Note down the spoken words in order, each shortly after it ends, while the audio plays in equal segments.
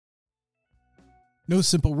No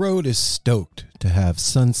Simple Road is stoked to have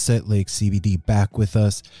Sunset Lake CBD back with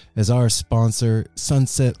us as our sponsor.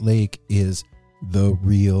 Sunset Lake is the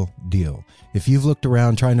real deal. If you've looked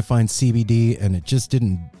around trying to find CBD and it just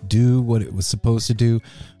didn't do what it was supposed to do,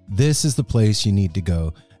 this is the place you need to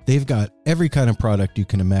go. They've got every kind of product you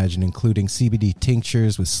can imagine, including CBD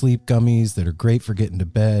tinctures with sleep gummies that are great for getting to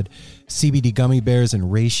bed, CBD gummy bears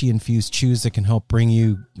and reishi-infused chews that can help bring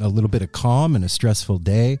you a little bit of calm in a stressful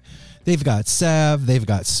day. They've got salve. They've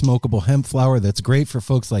got smokable hemp flower that's great for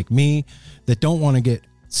folks like me that don't want to get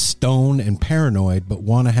stoned and paranoid but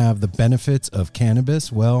want to have the benefits of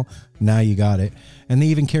cannabis. Well, now you got it. And they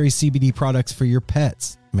even carry CBD products for your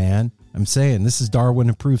pets, man. I'm saying this is Darwin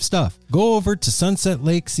approved stuff. Go over to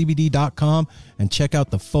sunsetlakecbd.com and check out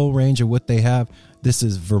the full range of what they have. This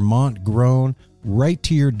is Vermont grown, right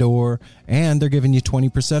to your door, and they're giving you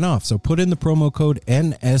 20% off. So put in the promo code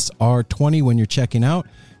NSR20 when you're checking out.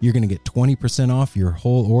 You're going to get 20% off your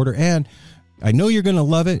whole order. And I know you're going to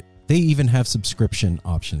love it. They even have subscription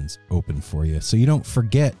options open for you, so you don't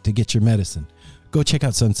forget to get your medicine. Go check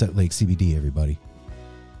out Sunset Lake CBD, everybody.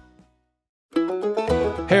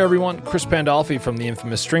 Hey everyone, Chris Pandolfi from the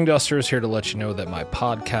infamous String Dusters here to let you know that my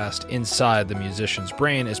podcast, Inside the Musician's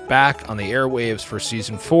Brain, is back on the airwaves for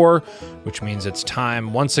Season 4, which means it's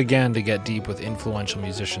time once again to get deep with influential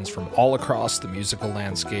musicians from all across the musical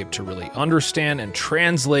landscape to really understand and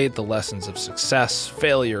translate the lessons of success,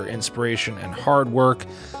 failure, inspiration, and hard work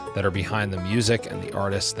that are behind the music and the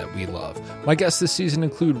artists that we love. My guests this season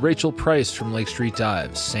include Rachel Price from Lake Street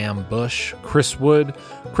Dives, Sam Bush, Chris Wood,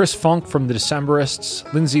 Chris Funk from The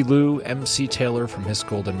Decemberists, Lindsay Liu, MC Taylor from His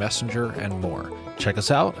Golden Messenger, and more. Check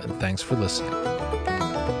us out, and thanks for listening.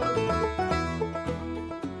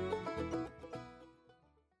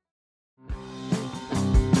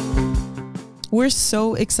 We're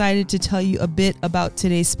so excited to tell you a bit about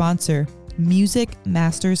today's sponsor, Music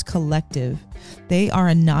Masters Collective. They are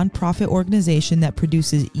a nonprofit organization that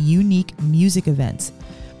produces unique music events,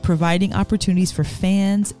 providing opportunities for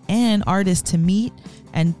fans and artists to meet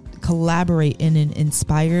and collaborate in an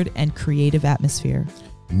inspired and creative atmosphere.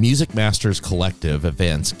 Music Masters Collective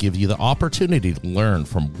events give you the opportunity to learn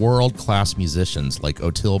from world-class musicians like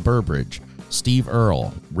Otil Burbridge, Steve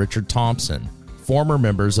Earle, Richard Thompson, former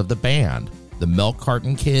members of the band, the Milk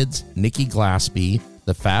Carton Kids, Nikki Glaspie,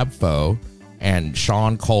 the Fab Four, and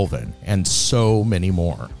Sean Colvin, and so many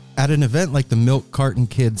more. At an event like the Milk Carton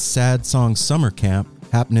Kids Sad Song Summer Camp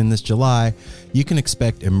happening this July, you can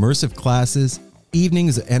expect immersive classes,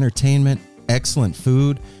 evenings of entertainment, excellent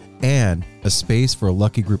food, and a space for a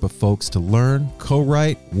lucky group of folks to learn,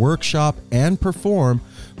 co-write, workshop, and perform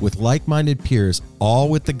with like-minded peers, all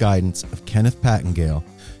with the guidance of Kenneth Pattengale,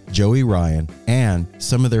 Joey Ryan, and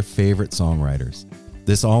some of their favorite songwriters.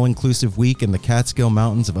 This all-inclusive week in the Catskill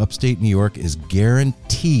Mountains of upstate New York is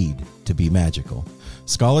guaranteed to be magical.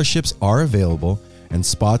 Scholarships are available and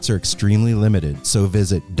spots are extremely limited, so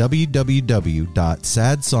visit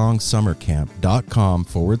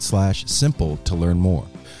www.sadsongsummercamp.com/simple to learn more.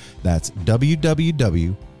 That's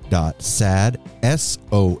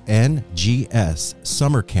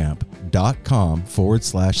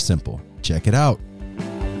www.sadsongsummercamp.com/simple. Check it out.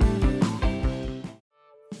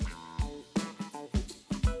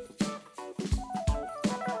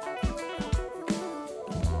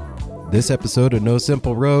 This episode of No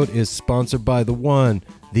Simple Road is sponsored by the one,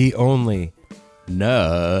 the only,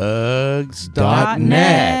 Nugs.net.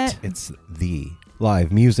 It's the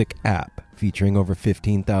live music app featuring over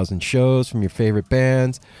 15,000 shows from your favorite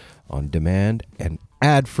bands on demand and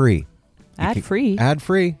ad-free. Ad-free?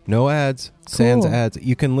 Ad-free. No ads. Cool. Sans ads.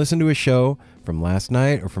 You can listen to a show from last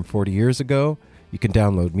night or from 40 years ago. You can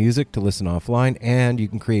download music to listen offline, and you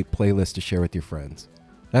can create playlists to share with your friends.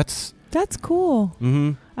 That's cool.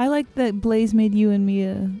 Mm-hmm. I like that Blaze made you and me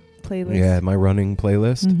a playlist. Yeah, my running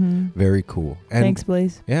playlist. Mm-hmm. Very cool. And thanks,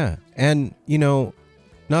 Blaze. Yeah. And, you know,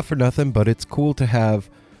 not for nothing, but it's cool to have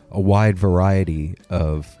a wide variety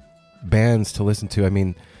of bands to listen to. I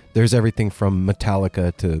mean, there's everything from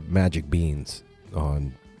Metallica to Magic Beans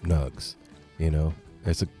on Nugs, you know.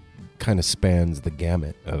 It's a kind of spans the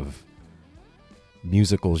gamut of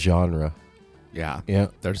musical genre. Yeah. Yeah.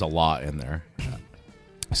 There's a lot in there.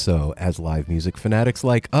 So, as live music fanatics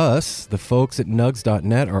like us, the folks at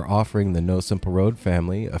Nugs.net are offering the No Simple Road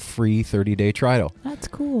family a free 30-day trial. That's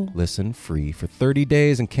cool. Listen free for 30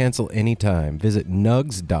 days and cancel anytime. Visit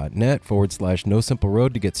Nugs.net/No Simple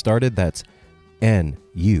Road to get started. That's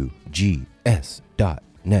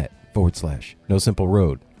NUGS.net/No Simple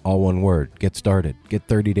Road. All one word. Get started. Get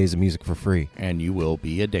 30 days of music for free. And you will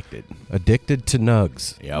be addicted. Addicted to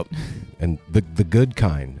nugs. Yep. And the good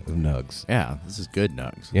kind of nugs. Yeah, this is good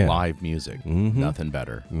nugs. Yeah. Live music. Nothing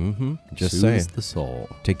better. Just Soothes saying. the soul.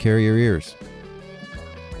 Take care of your ears.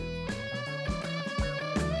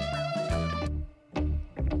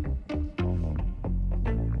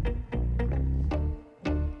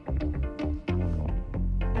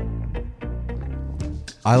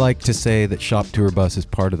 I like to say that Shop Tour Bus is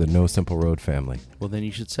part of the No Simple Road family. Well, then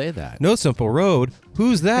you should say that. No Simple Road?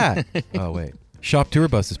 Who's that? Oh, wait. Shop Tour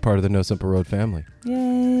Bus is part of the No Simple Road family.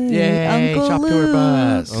 Yay. Yay, Uncle Shop Luke. Tour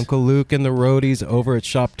Bus. Uncle Luke and the roadies over at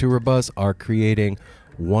Shop Tour Bus are creating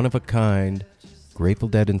one-of-a-kind, Grateful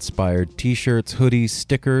Dead-inspired T-shirts, hoodies,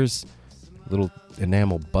 stickers, little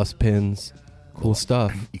enamel bus pins, cool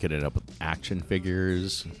stuff. You could end up with action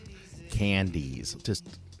figures, candies. Just,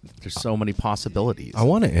 there's so many possibilities. I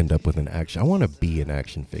want to end up with an action. I want to be an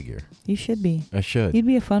action figure. You should be. I should. You'd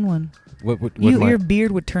be a fun one. What Your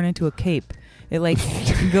beard would turn into a cape. It like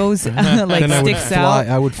goes like then sticks out.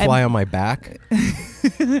 I would fly on my back,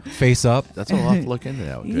 face up. That's what we'll have to look into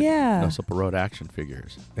now. Good Yeah. No Simple Road action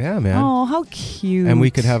figures. Yeah, man. Oh, how cute! And we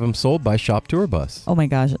could have them sold by Shop Tour Bus. Oh my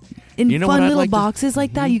gosh! In You know what fun I'd little like to- boxes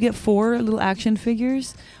like that, you get 4 little action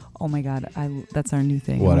figures. Oh my god! That's our new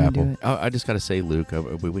thing. What, I wanna Apple? do it. I just got to say, Luke,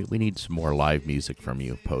 we need some more live music from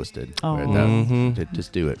you posted. Oh.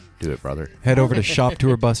 Just do it. Do it, brother. Head over to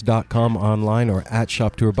shoptourbus.com online or at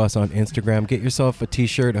shoptourbus on Instagram. Get yourself a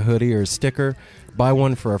T-shirt, a hoodie, or a sticker. Buy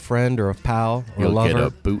one for a friend or a pal or You'll a lover. get a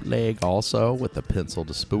bootleg also with a pencil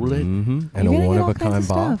to spool it. And You're a gonna get all one-of-a-kind kinds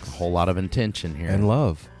of box. stuff. A whole lot of intention here. And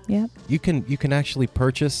love. Yep. You can actually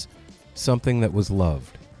purchase something that was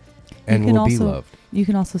loved and You can will be also- loved. You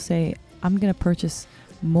can also say, "I'm going to purchase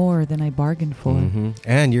more than I bargained for."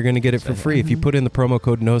 And you're going to get it for free. If you put in the promo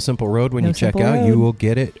code No Simple Road when No you check Simple out, Road. you will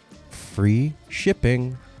get it free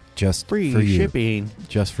shipping just Free for you. shipping.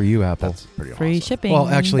 Just for you, Apple. That's pretty Free awesome. shipping. Well,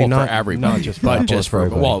 actually, Well, not for everybody, not just for but Apple, just it's for for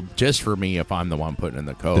everybody. just for me if I'm the one putting in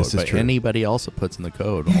the code. This is but true. anybody else that puts in the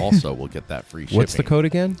code also will get that free shipping. What's the code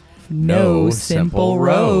again? No Simple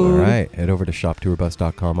Road. All right. Head over to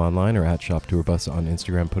shoptourbus.com online or at shoptourbus on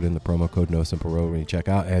Instagram. Put in the promo code No Simple Road when you check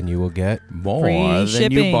out, and you will get More Free than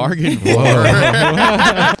shipping. you bargained for.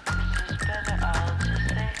 Whoa.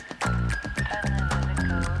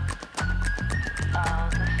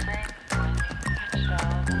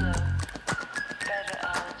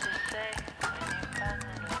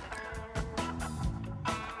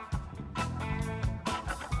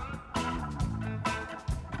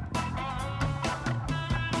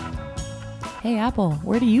 Hey, Apple,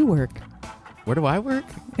 where do you work? Where do I work?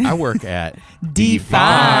 I work at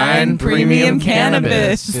Define Premium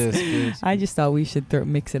Cannabis. Yes, yes. I just thought we should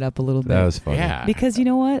mix it up a little bit. That was funny. Yeah. Because you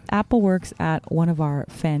know what? Apple works at one of our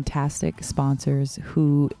fantastic sponsors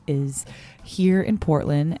who is here in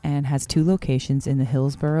Portland and has 2 locations in the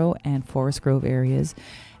Hillsborough and Forest Grove areas.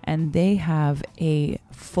 And they have a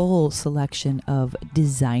full selection of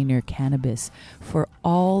designer cannabis for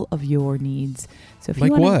all of your needs. So if Like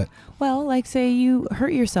you wanna, what? Well, like say you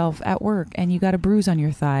hurt yourself at work and you got a bruise on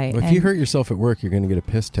your thigh. Well, if and you hurt yourself at work, you're going to get a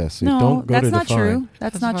piss test. So no, don't go that's to not Define. true.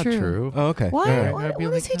 That's not true. Oh, okay. Why? All right.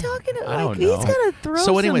 What is he talking about? I don't He's know. got to throw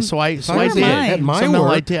So anyway, some- I Never did. mind. At my so no,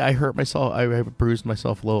 I work- did. I hurt myself. I bruised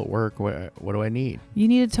myself a little at work. What do I need? You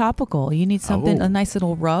need a topical. You need something, Oh. a nice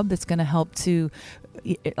little rub that's going to help to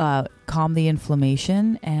calm the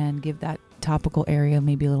inflammation and give that topical area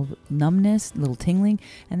maybe a little numbness, a little tingling.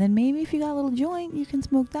 And then maybe if you got a little joint, you can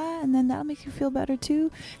smoke that, and then that'll make you feel better too.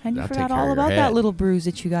 And you That'll forgot take care all of your about that head. little bruise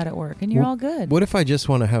that you got at work, and you're all good. What if I just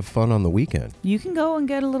want to have fun on the weekend? You can go and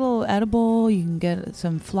get a little edible. You can get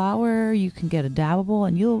some flour. You can get a dabbable,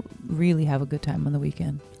 and you'll really have a good time on the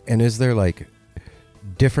weekend. And is there like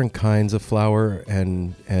different kinds of flour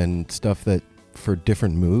and stuff that for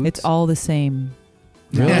different moods? It's all the same.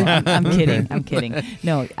 Really? No, I'm kidding. Okay. I'm kidding.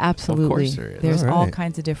 No, absolutely. there is. There's All all right.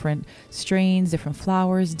 kinds of different strains, different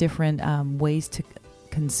flours, different ways to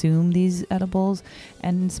consume these edibles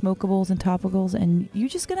and smokables and topicals, and you're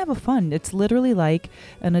just gonna have a fun. It's literally like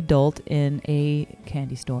an adult in a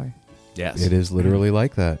candy store. Yes. It is literally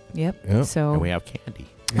like that. Yep. Yep. So And we have candy.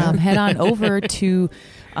 head on over to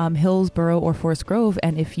Hillsborough or Forest Grove,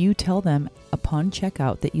 and if you tell them upon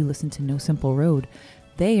checkout that you listen to No Simple Road,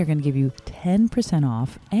 they are going to give you 10%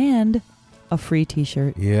 off and a free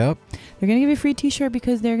t-shirt. Yep. They're going to give you a free t-shirt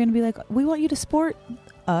because they're going to be like, we want you to support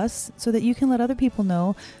us so that you can let other people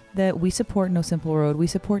know that we support No Simple Road, we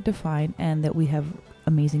support Define, and that we have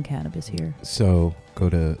amazing cannabis here. So go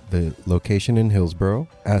to the location in Hillsborough,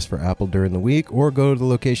 ask for Apple during the week, or go to the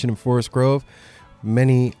location in Forest Grove.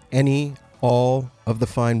 Any all of the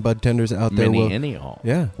fine bud tenders out there. All.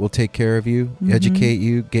 Yeah, we'll take care of you, educate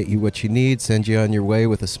you, get you what you need, send you on your way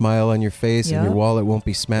with a smile on your face, and your wallet won't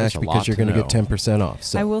be smashed because you're going to get 10% off.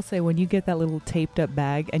 So I will say, when you get that little taped up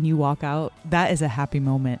bag and you walk out, that is a happy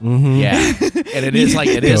moment. Mm-hmm. Yeah, and it is like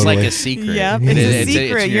a secret. Yeah, it's a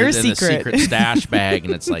secret. Your in secret. a secret stash bag,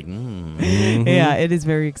 and it's like, Yeah, it is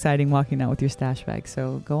very exciting walking out with your stash bag.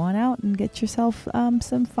 So go on out and get yourself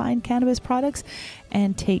some fine cannabis products,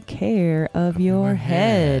 and take care of your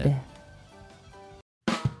head.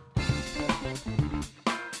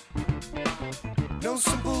 No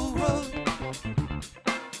simple road.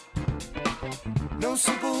 No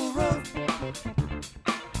simple road.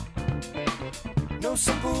 No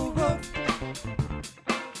simple road.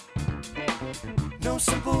 No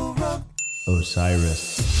simple road.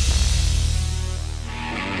 Osiris.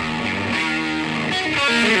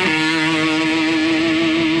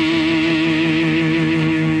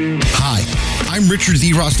 I'm Richard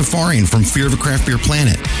the Rastafarian from Fear of a Craft Beer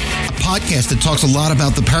Planet, a podcast that talks a lot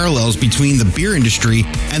about the parallels between the beer industry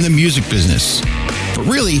and the music business. But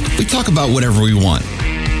really, we talk about whatever we want.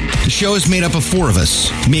 The show is made up of four of us.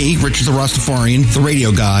 Me, Richard the Rastafarian, the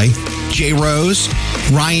radio guy, Jay Rose,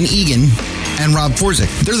 Ryan Egan, and Rob Forzik.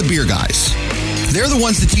 They're the beer guys. They're the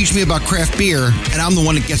ones that teach me about craft beer, and I'm the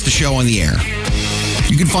one that gets the show on the air.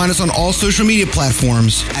 You can find us on all social media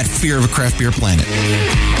platforms at Fear of a Craft Beer Planet.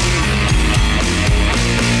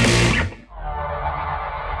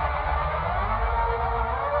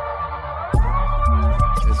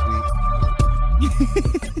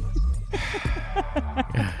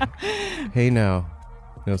 Hey now,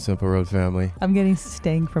 No Simple Road family. I'm getting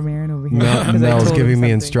staying from Aaron over here. Mel's giving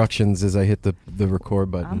me instructions as I hit the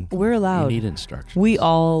record button. We're allowed. You need instructions. We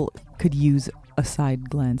all could use a side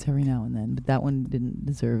glance every now and then, but that one didn't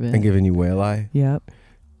deserve it. And giving you whale eye. Yep.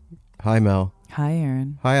 Hi, Mel. Hi,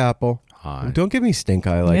 Aaron. Hi, Apple. Hi. Don't give me stink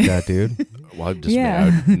eye like that, dude. Well,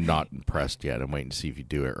 I'm not impressed yet. I'm waiting to see if you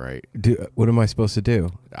do it right. What am I supposed to do?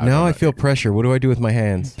 I now don't I know. feel pressure. What do I do with my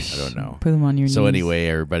hands? I don't know. Put them on your knees. So anyway,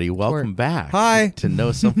 everybody, welcome back. Hi. To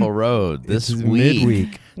No Simple Road. This It's week.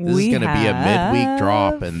 midweek. This is going to be a midweek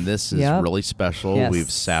drop, and this is Yep. really special. Yes.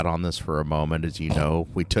 We've sat on this for a moment, as you know.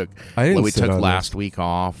 We took sit on last week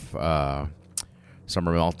off.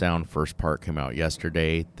 Summer Meltdown first part came out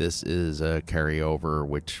yesterday. This is a carryover,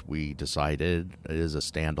 which we decided is a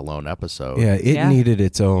standalone episode. Yeah, it needed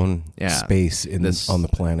its own space on the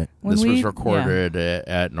planet. This was recorded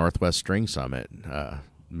at Northwest String Summit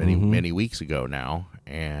many weeks ago now,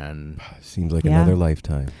 and seems like another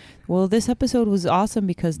lifetime. Well, this episode was awesome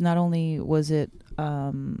because not only was it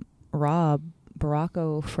Rob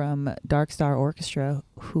Barraco from Darkstar Orchestra,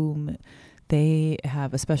 whom they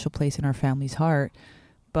have a special place in our family's heart,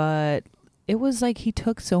 but it was like he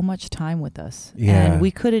took so much time with us. Yeah. And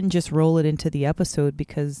we couldn't just roll it into the episode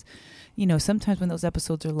because, you know, sometimes when those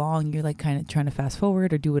episodes are long, you're like kind of trying to fast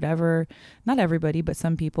forward or do whatever. Not everybody, but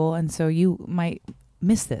some people. And so you might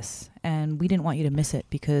miss this. And we didn't want you to miss it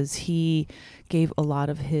because he gave a lot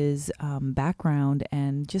of his background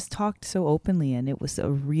and just talked so openly. And it was a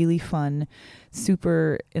really fun,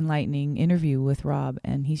 super enlightening interview with Rob.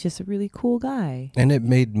 And he's just a really cool guy. And it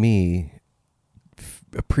made me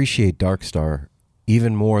appreciate Darkstar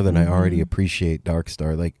even more than I already appreciate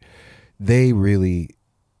Darkstar. Like, they really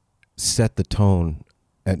set the tone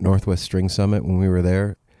at Northwest String Summit when we were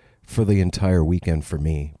there for the entire weekend for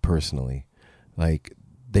me personally. Like,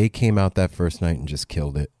 they came out that first night and just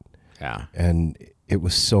killed it. yeah. And it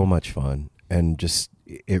was so much fun. And just,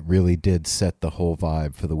 it really did set the whole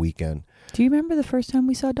vibe for the weekend. Do you remember the first time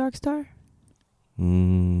we saw Darkstar?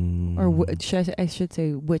 Or I should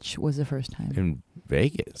say, which was the first time? In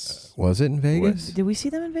Vegas. Was it in Vegas? Did we see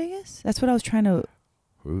them in Vegas? That's what I was trying to...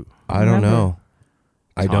 Ooh. I don't know.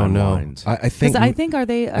 I don't know. Timelines. I think. I think I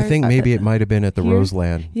think maybe it might have been at the here?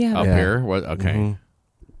 Roseland. Yeah. Up Yeah. here? What? Okay. Mhm.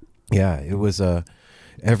 Yeah, it was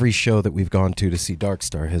every show that we've gone to see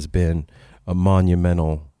Darkstar has been a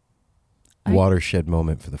monumental watershed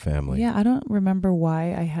moment for the family. Yeah, I don't remember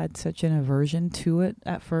why I had such an aversion to it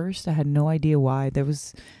at first. I had no idea why. I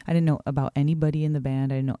didn't know about anybody in the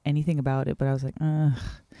band. I didn't know anything about it, but I was like, ugh.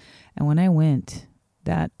 And when I went,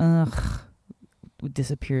 that ugh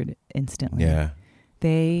disappeared instantly. Yeah.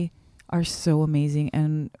 They are so amazing,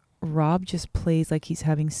 and Rob just plays like he's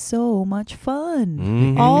having so much fun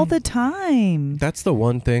Mhm. all the time. That's the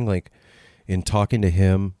one thing, like, in talking to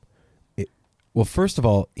him, well, first of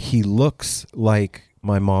all, he looks like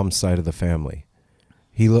my mom's side of the family.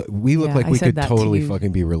 We look Yeah, like I we said could that to totally you.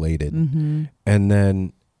 fucking be related. Mm-hmm. And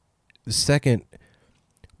then, second,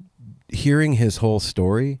 hearing his whole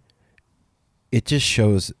story, it just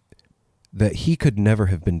shows that he could never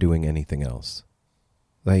have been doing anything else.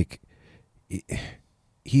 Like,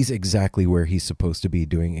 he's exactly where he's supposed to be,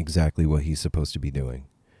 doing exactly what he's supposed to be doing.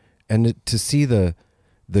 And to see the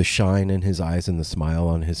shine in his eyes and the smile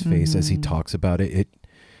on his face as he talks about it,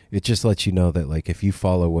 it just lets you know that, like, if you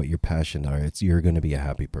follow what your passion are, you're going to be a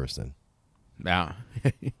happy person. Yeah.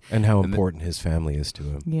 And how important his family is to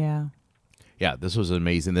him. Yeah. Yeah, this was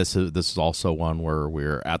amazing. This is also one where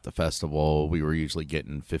we're at the festival. We were usually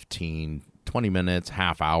getting 15, 20 minutes,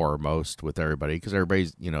 half hour most with everybody because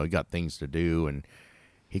everybody's, got things to do. And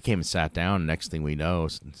he came and sat down. Next thing we know,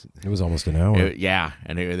 it was almost an hour.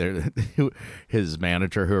 And his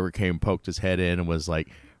manager, whoever came, poked his head in and was like,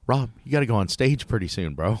 Rob, you got to go on stage pretty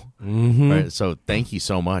soon, bro. Mm-hmm. Right, so thank you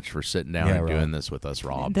so much for sitting down and doing this with us,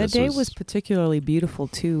 Rob. That day was particularly beautiful,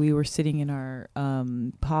 too. We were sitting in our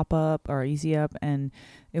pop-up, our Easy Up, and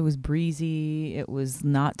it was breezy. It was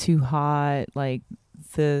not too hot. Like,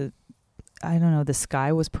 the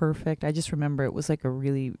sky was perfect. I just remember it was like a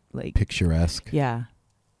really, like... picturesque. Yeah.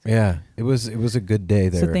 Yeah, it was a good day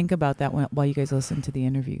there. So think about that while you guys listen to the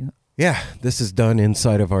interview. Yeah, this is done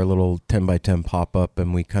inside of our little 10x10 pop-up,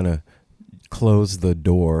 and we kind of close the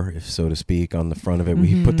door, if so to speak, on the front of it.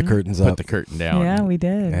 We put the curtains up. Put the curtain down. Yeah, we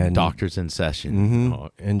did. And doctor's in session.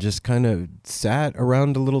 And just kind of sat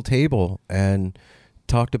around a little table and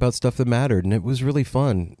talked about stuff that mattered, and it was really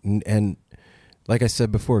fun. And like I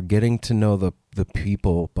said before, getting to know the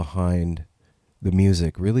people behind the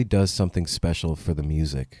music really does something special for the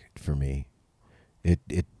music for me.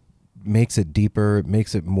 It makes it deeper, it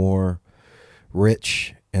makes it more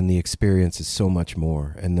rich, and the experience is so much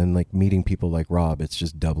more. And then, like, meeting people like Rob, it's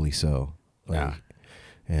just doubly so. Yeah.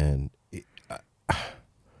 And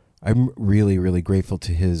I'm really, really grateful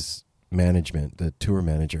to his management, the tour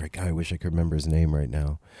manager. I wish I could remember his name right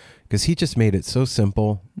now, because he just made it so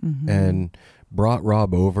simple and brought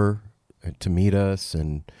Rob over to meet us,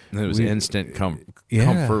 and it was instant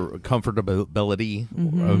comfortability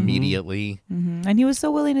immediately. And he was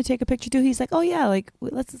so willing to take a picture too. He's like, "Oh yeah, like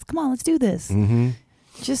let's let's do this."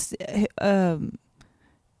 Just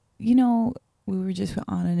we were just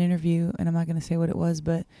on an interview, and I'm not going to say what it was,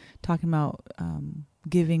 but talking about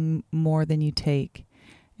giving more than you take.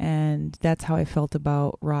 And that's how I felt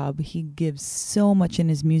about Rob. He gives so much in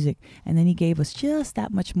his music, and then he gave us just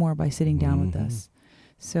that much more by sitting down with us.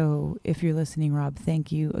 So if you're listening, Rob,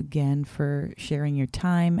 thank you again for sharing your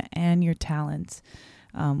time and your talents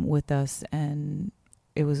with us. And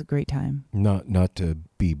it was a great time. Not to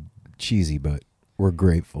be cheesy, but we're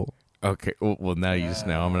grateful. Okay. Well, now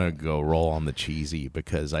I'm going to go roll on the cheesy,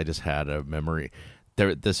 because I just had a memory.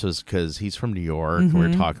 This was because he's from New York. We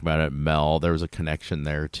were talking about it. Mel, there was a connection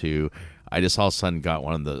there too. I just all of a sudden got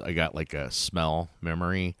I got like a smell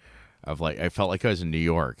memory of, like, I felt like I was in New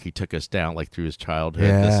York. He took us down, like, through his childhood,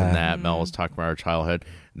 this and that. Mel was talking about our childhood.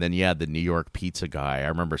 And then, the New York pizza guy. I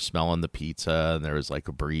remember smelling the pizza, and there was, like,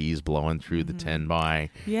 a breeze blowing through the 10x.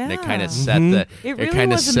 Yeah. And it kind of set the... It really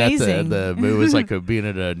kind of was set amazing. it was like being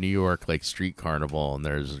at a New York, like, street carnival, and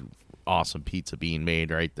there's awesome pizza being made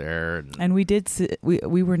right there. And we did...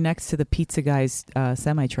 We were next to the pizza guy's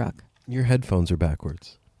semi-truck. Your headphones are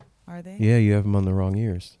backwards. Are they? Yeah, you have them on the wrong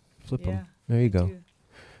ears. Flip them. There you go.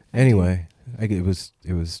 Anyway, it was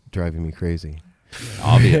driving me crazy.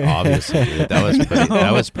 Obviously, dude.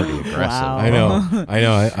 That was pretty aggressive. Wow. I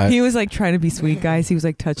know. He was like trying to be sweet, guys. He was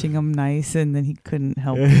like touching him nice, and then he couldn't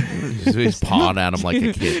help it. He's pawing at him like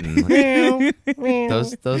a kitten.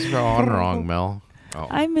 Those were all wrong, Mel. Oh.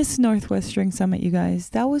 I miss Northwest String Summit, you guys.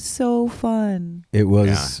 That was so fun. It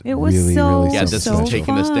was. It was really, so really this so is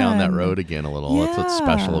taking us down that fun. road again a little. That's what's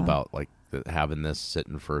special about like having this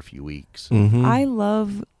sitting for a few weeks. Mm-hmm. I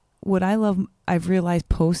love what I love. I've realized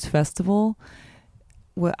post festival,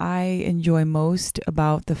 what I enjoy most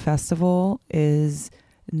about the festival is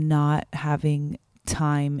not having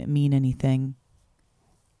time mean anything.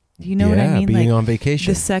 Do you know what I mean? Being like, on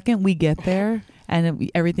vacation. The second we get there and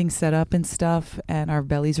everything's set up and stuff, and our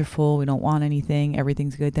bellies are full, we don't want anything,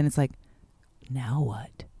 everything's good. Then it's like, now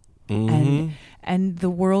what? Mm-hmm. And the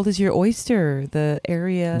world is your oyster. The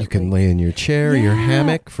area You can lay in your chair, your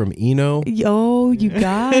hammock from Eno. Oh, you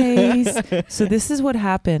guys. So this is what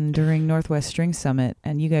happened during Northwest String Summit.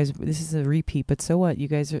 And you guys, this is a repeat, but so what? You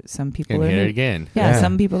guys are, some people And are hit new. it again. Yeah,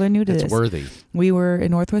 some people are new to It's this. worthy. We were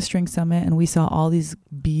in Northwest String Summit, and we saw all these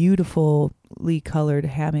beautifully colored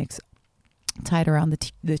hammocks tied around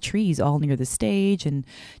the trees all near the stage and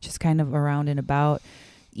just kind of around and about.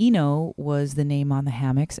 Eno was the name on the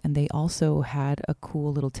hammocks, and they also had a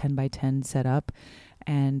cool little 10x10 set up.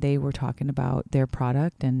 and they were talking about their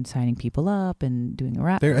product and signing people up and doing a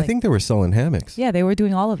wrap. I think they were selling hammocks. Yeah, they were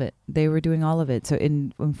doing all of it. So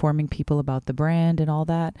informing people about the brand and all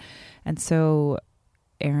that. And so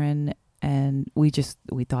Aaron and we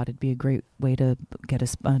thought it'd be a great way to get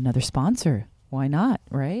another sponsor. Why not?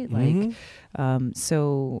 Right?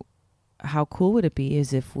 So how cool would it be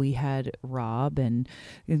is if we had Rob and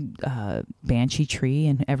Banshee Tree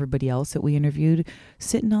and everybody else that we interviewed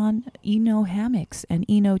sitting on Eno hammocks and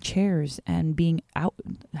Eno chairs and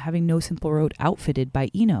having No Simple Road outfitted by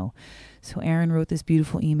Eno. So Aaron wrote this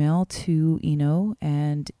beautiful email to Eno,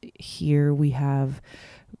 and here we have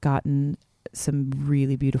gotten some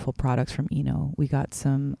really beautiful products from Eno. We got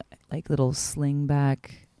some like little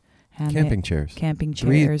slingback camping chairs.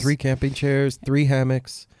 Three camping chairs, 3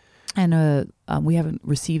 hammocks. And we haven't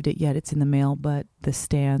received it yet. It's in the mail, but the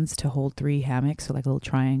stands to hold 3 hammocks, so like a little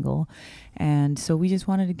triangle. And so we just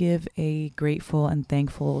wanted to give a grateful and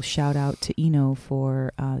thankful shout out to Eno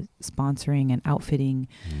for sponsoring and outfitting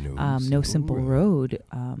No Simple Road.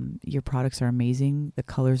 Your products are amazing. The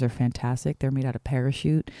colors are fantastic. They're made out of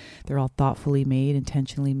parachute. They're all thoughtfully made,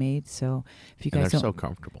 intentionally made. So if you guys they're so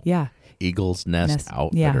comfortable. Yeah. Eagle's Nest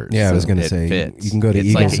Outfitters. Yeah, I was going to say, fits. You can go to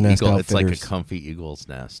Eagle's Nest Outfitters. It's like a comfy Eagle's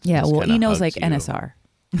Nest. Yeah, Just kinda Eno's like hugs you. NSR.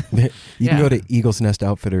 You can go to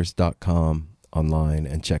eaglesnestoutfitters.com online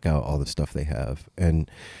and check out all the stuff they have.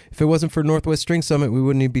 And if it wasn't for Northwest String Summit, we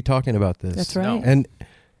wouldn't even be talking about this. That's right. No. And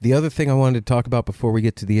the other thing I wanted to talk about before we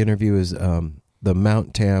get to the interview is the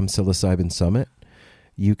Mount Tam Psilocybin Summit.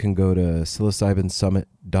 You can go to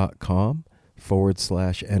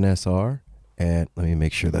psilocybinsummit.com/NSR. And let me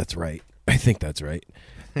make sure that's right. I think that's right.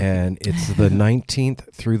 And it's the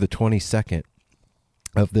 19th through the 22nd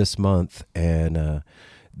of this month. And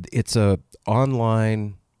it's a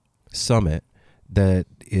online summit that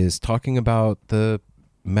is talking about the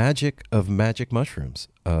magic of magic mushrooms,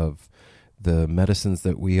 of the medicines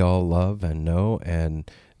that we all love and know,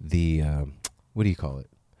 and the, what do you call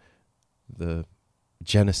it? The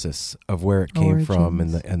genesis of where it came from,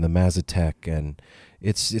 and the Mazatec, and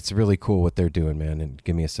it's really cool what they're doing, man. And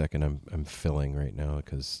give me a second, I'm filling right now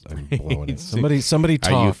because I'm blowing it. Somebody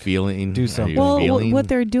talk. Are you feeling? Do something. Well, what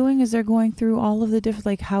they're doing is they're going through all of the different,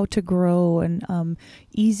 like how to grow and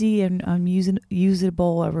easy and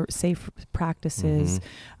usable or safe practices,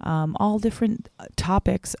 all different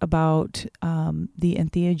topics about the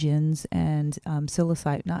entheogens and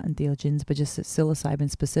psilocybin, not entheogens, but just psilocybin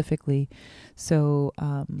specifically. So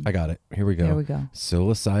I got it. Here we go. There we go.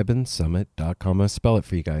 psilocybinsummit.com. I'm going to spell it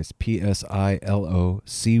for you guys.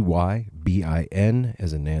 PSILOCYBIN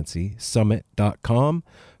as in Nancy,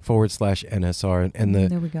 summit.com/NSR. And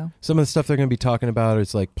there we go. Some of the stuff they're going to be talking about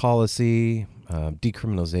is like policy,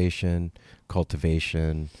 decriminalization,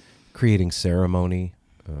 cultivation, creating ceremony,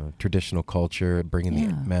 traditional culture, bringing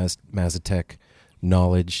the Mazatec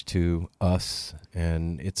knowledge to us.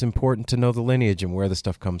 And it's important to know the lineage and where the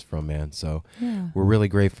stuff comes from, man. So we're really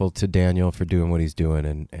grateful to Daniel for doing what he's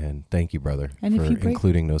doing, and thank you, brother, for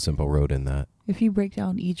including No Simple Road in that. If you break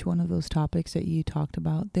down each one of those topics that you talked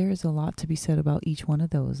about, there is a lot to be said about each one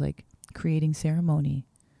of those, like creating ceremony.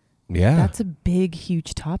 Yeah. That's a big,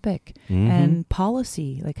 huge topic. And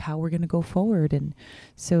policy, like how we're going to go forward. And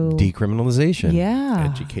so decriminalization. Yeah.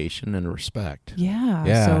 Education and respect.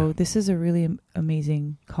 Yeah. So this is a really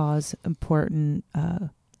amazing cause, important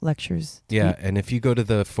lectures. Yeah. And if you go to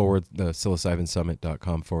the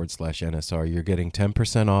psilocybinsummit.com/NSR, you're getting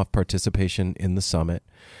 10% off participation in the summit.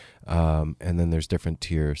 And then there's different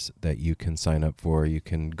tiers that you can sign up for. You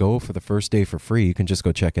can go for the first day for free. You can just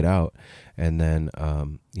go check it out. And then,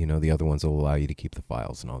 the other ones will allow you to keep the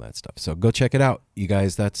files and all that stuff. So go check it out. You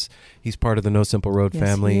guys, he's part of the No Simple Road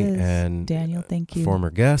family. He is. And Daniel, thank you.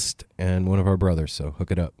 Former guest and one of our brothers. So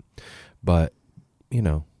hook it up. But,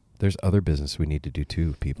 there's other business we need to do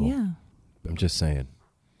too, people. Yeah. I'm just saying.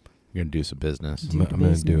 You're going to do some business. I'm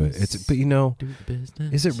going to do it. But do the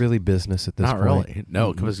business. Is it really business at this point? Not really.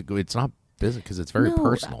 No, because it's not business, because it's very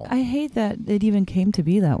personal. I hate that it even came to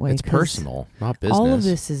be that way. It's personal, not business. All of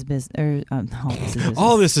this is business. All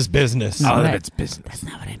this is business. All of it's business. That's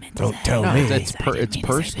not what I meant. Don't tell me. It's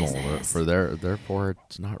personal. Therefore,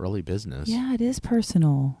 it's not really business. Yeah, it is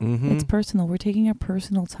personal. It's personal. We're taking our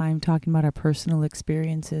personal time talking about our personal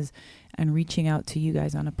experiences and reaching out to you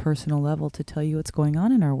guys on a personal level to tell you what's going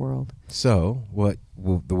on in our world. So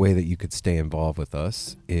the way that you could stay involved with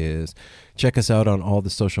us is check us out on all the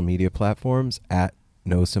social media platforms at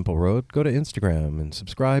No Simple Road. Go to Instagram and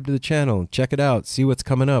subscribe to the channel. Check it out. See what's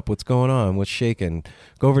coming up, what's going on, what's shaking.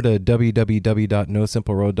 Go over to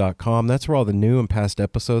www.nosimpleroad.com. That's where all the new and past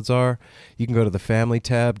episodes are. You can go to the family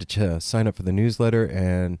tab to sign up for the newsletter,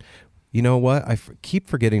 and You know what? Keep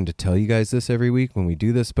forgetting to tell you guys this every week when we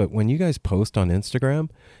do this, but when you guys post on Instagram,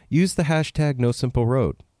 use the hashtag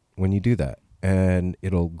 #NoSimpleRoad when you do that, and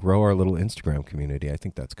it'll grow our little Instagram community. I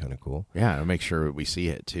think that's kind of cool. Yeah, and make sure we see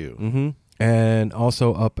it too. Mm-hmm. And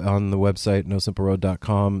also up on the website,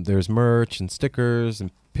 NoSimpleRoad.com, there's merch and stickers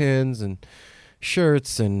and pins and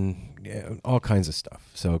shirts and all kinds of stuff.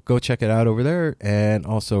 So go check it out over there. And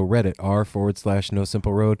also Reddit,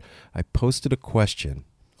 r/NoSimpleRoad. I posted a question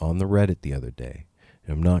on the Reddit the other day.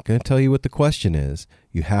 And I'm not going to tell you what the question is.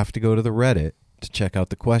 You have to go to the Reddit to check out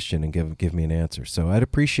the question and give me an answer. So I'd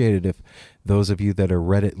appreciate it if those of you that are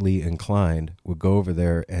Redditly inclined would go over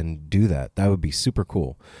there and do that. That would be super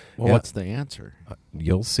cool. Well, what's the answer?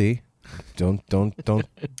 You'll see. Don't.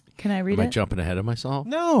 Can I read Am it? I jumping ahead of myself?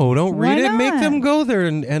 No, don't read Why it. Make not? them go there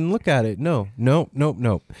and look at it. No.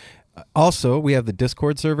 Also, we have the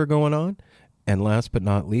Discord server going on. And last but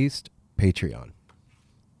not least, Patreon.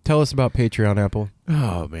 Tell us about Patreon, Apple.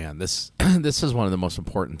 Oh man, this is one of the most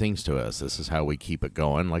important things to us. This is how we keep it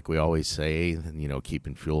going, like we always say.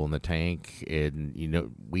 Keeping fuel in the tank, and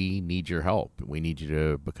we need your help. We need you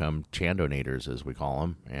to become Chandonators, as we call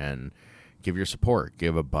them, and give your support.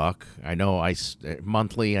 Give $1. I know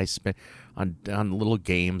monthly I spend on little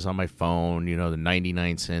games on my phone. The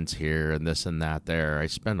 99 cents here and this and that there. I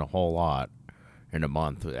spend a whole lot in a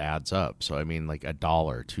month. It adds up. So I mean, like $1,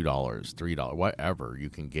 $2, $3, whatever you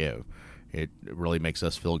can give. It really makes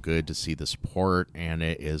us feel good to see the support, and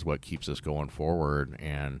it is what keeps us going forward.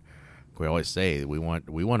 And we always say we want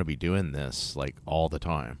to be doing this like all the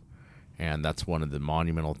time, and that's one of the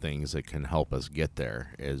monumental things that can help us get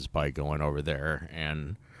there is by going over there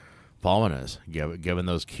and following us, giving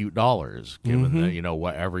those cute dollars, giving the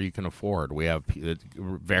whatever you can afford. We have it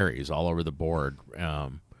varies all over the board.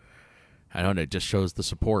 I don't know. It just shows the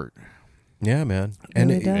support. Yeah, man. It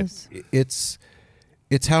really does.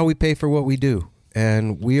 It's how we pay for what we do.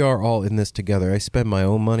 And we are all in this together. I spend my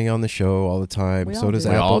own money on the show all the time. We So all does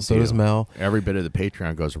do. We all Apple. So do. does Mel. Every bit of the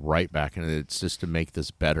Patreon goes right back, and it's just to make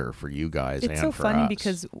this better for you guys and It's so for funny us.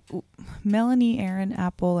 because Melanie, Aaron,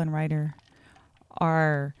 Apple, and Ryder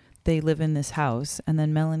they live in this house, and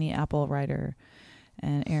then Melanie, Apple, Ryder,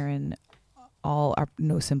 and Aaron all are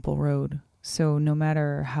No Simple Road. So no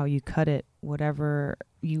matter how you cut it, whatever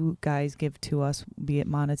you guys give to us, be it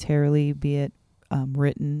monetarily, be it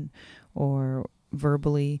written or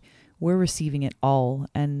verbally, we're receiving it all.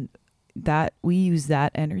 And that we use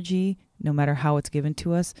that energy, no matter how it's given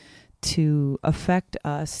to us, to affect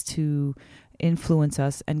us, to influence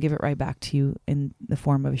us, and give it right back to you in the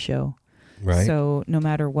form of a show. Right. So no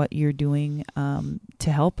matter what you're doing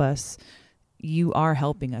to help us, you are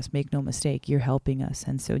helping us. Make no mistake, you're helping us.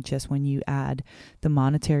 And so just when you add the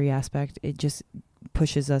monetary aspect, it just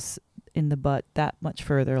pushes us in the butt that much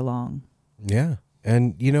further along. Yeah.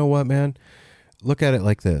 And you know what, man? Look at it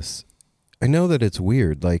like this. I know that it's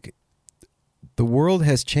weird. Like, the world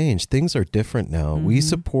has changed. Things are different now. We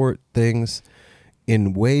support things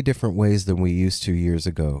in way different ways than we used to years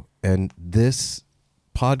ago. And this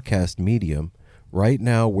podcast medium, right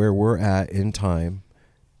now where we're at in time,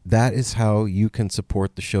 that is how you can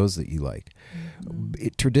support the shows that you like.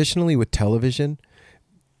 Traditionally with television,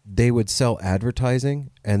 they would sell advertising,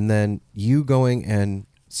 and then you going and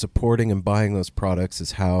supporting and buying those products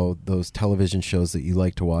is how those television shows that you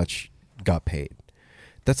like to watch got paid.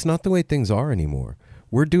 That's not the way things are anymore.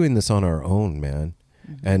 We're doing this on our own, man.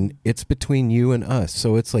 And it's between you and us.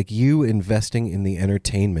 So it's like you investing in the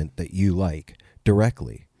entertainment that you like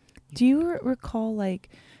directly. Do you recall,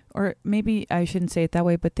 or maybe I shouldn't say it that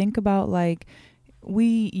way, but think about,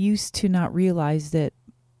 we used to not realize that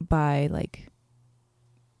by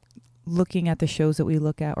looking at the shows that we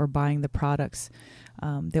look at or buying the products,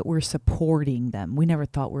 that we're supporting them. We never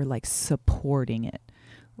thought we're supporting it.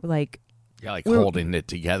 Yeah, holding it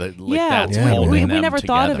together. That's Yeah. holding we them never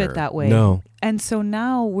thought of together. it that way. No. And so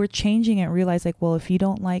now we're changing it and realize well, if you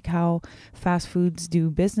don't like how fast foods do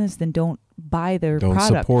business, then don't buy their Don't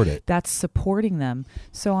product. support it. That's supporting them.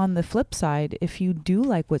 So on the flip side, if you do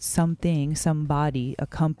like what somebody, a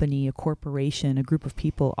company, a corporation, a group of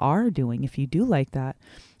people are doing, if you do like that,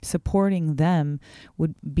 supporting them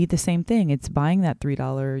would be the same thing. It's buying that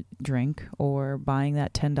 $3 drink, or buying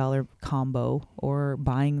that $10 combo, or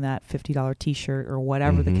buying that $50 t-shirt, or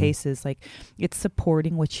whatever the case is. It's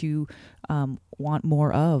supporting what you want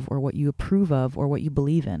more of, or what you approve of, or what you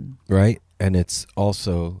believe in. Right. And it's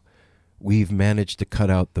also, we've managed to cut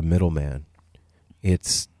out the middleman.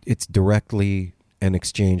 It's directly an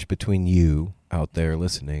exchange between you out there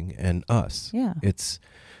listening and us. Yeah.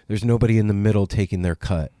 There's nobody in the middle taking their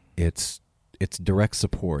cut. It's direct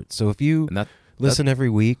support. So if you listen every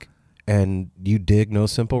week and you dig No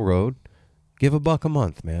Simple Road, give $1 a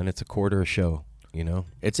month, man. It's $0.25 a show. You know,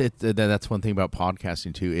 that's one thing about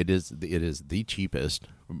podcasting too. It is the cheapest,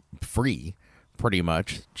 free, pretty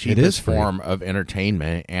much cheapest form of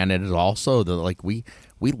entertainment, and it is also we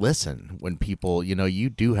listen when people, you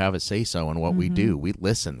do have a say so in what we do. We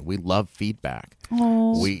listen. We love feedback.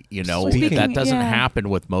 Oh. That doesn't happen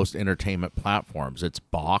with most entertainment platforms. It's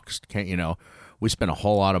boxed. We spend a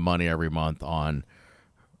whole lot of money every month on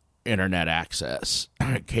internet access,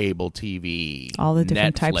 cable TV, all the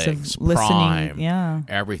different Netflix, types of listening, Prime,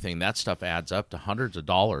 everything. That stuff adds up to hundreds of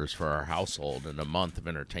dollars for our household in a month of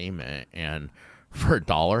entertainment, and for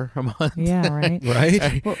 $1 a month,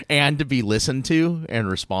 right, right, and to be listened to and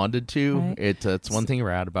responded to, right. It's one thing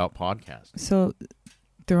rad about podcasting. So,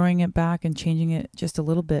 throwing it back and changing it just a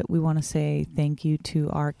little bit, we want to say thank you to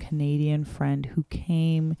our Canadian friend who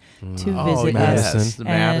came to visit us.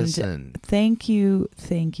 Madison. Thank you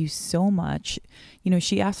so much.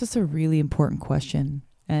 She asked us a really important question,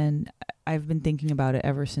 and I've been thinking about it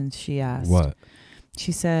ever since she asked. What?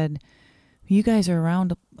 She said, you guys are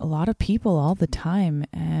around a lot protect all the time,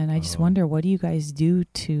 and I just wonder, what do you guys do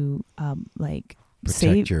to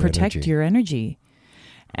protect your energy?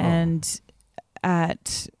 And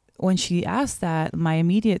when she asked that, my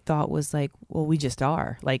immediate thought was well, we just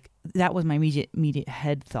are. That was my immediate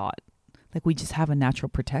head thought. We just have a natural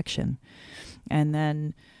protection. And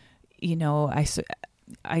then,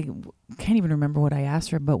 I can't even remember what I asked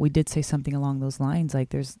her, but we did say something along those lines.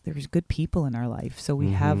 There's good people in our life, so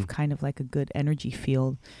we have kind of a good energy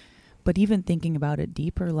field. But even thinking about it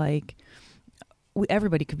deeper,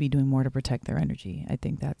 everybody could be doing more to protect their energy. I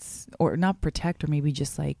think or not protect, or maybe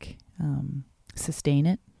just sustain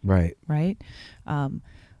it. Right. Right.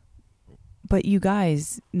 But you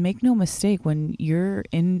guys, make no mistake, when you're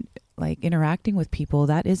interacting with people,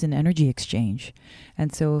 that is an energy exchange.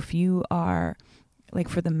 And so if you are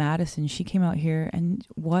for the Madison, she came out here, and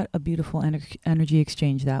what a beautiful energy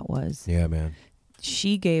exchange that was. Yeah, man.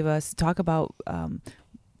 She gave us, talk about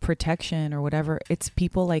protection or whatever. It's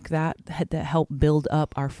people like that help build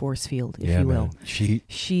up our force field, if you will. Man.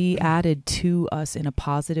 She added to us in a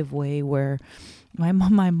positive way, where my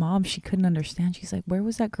mom, she couldn't understand. She's like, where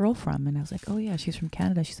was that girl from? And I was like, oh yeah, she's from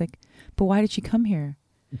Canada. She's like, but why did she come here?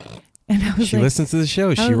 And I was she listens to the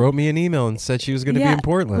show. She wrote me an email and said she was going to be in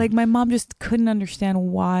Portland. My mom just couldn't understand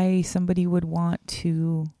why somebody would want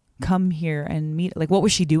to come here and meet. What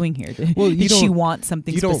was she doing here? Did she want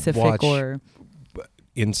something specific, or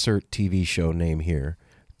insert TV show name here?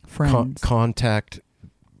 Friends. Contact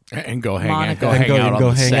and go hang Monica. out. Go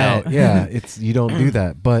hang out. Yeah, you don't do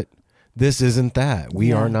that. But this isn't that.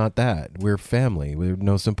 We are not that. We're family. We're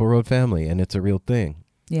No Simple Road family, and it's a real thing.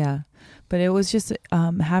 Yeah. But it was just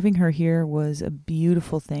having her here was a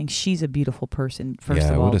beautiful thing. She's a beautiful person, first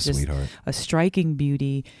of all. What a sweetheart. A striking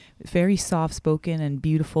beauty, very soft-spoken and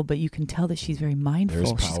beautiful, but you can tell that she's very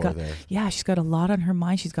mindful. There's power there. Yeah, she's got a lot on her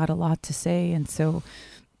mind. She's got a lot to say. And so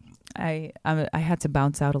I had to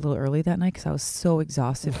bounce out a little early that night because I was so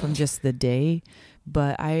exhausted from just the day.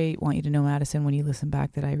 But I want you to know, Madison, when you listen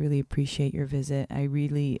back, that I really appreciate your visit. I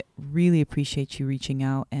really, really appreciate you reaching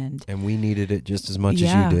out. And we needed it just as much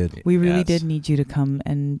as you did. We really did need you to come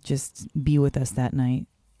and just be with us that night.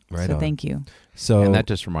 Right so on. Thank you. And that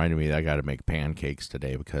just reminded me that I got to make pancakes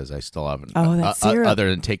today because I still haven't. That syrup.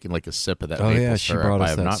 Other than taking a sip of that maple syrup, I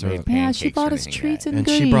have not made pancakes. Yeah, she brought us treats and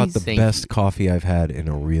goodies. She brought the best coffee I've had in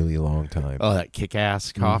a really long time. Oh, that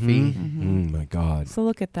kick-ass coffee. My God. So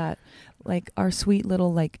look at that. Our sweet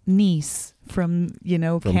little niece from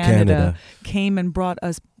Canada came and brought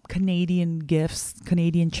us Canadian gifts,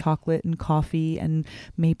 Canadian chocolate and coffee and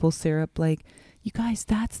maple syrup. You guys,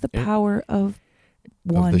 that's the power of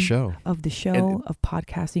the show, of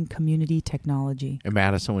podcasting community technology. And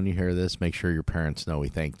Madison, when you hear this, make sure your parents know we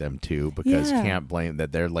thank them too, because can't blame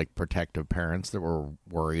that they're protective parents that were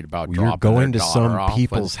worried about You're going to some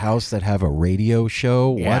people's house that have a radio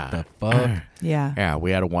show. Yeah. What the fuck? Yeah,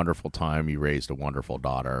 we had a wonderful time. You raised a wonderful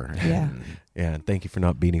daughter. And thank you for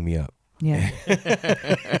not beating me up. Yeah.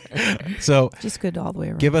 So just good all the way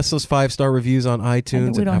around. Give us those 5-star reviews on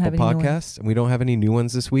iTunes and Apple Podcasts. And we don't have any new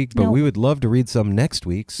ones this week, but we would love to read some next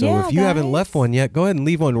week. So if you haven't left one yet, go ahead and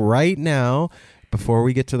leave one right now before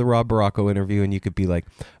we get to the Rob Barraco interview. And you could be like,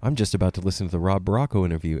 I'm just about to listen to the Rob Barraco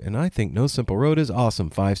interview, and I think No Simple Road is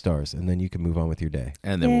awesome, 5 stars. And then you can move on with your day.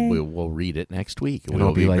 And then we'll read it next week. And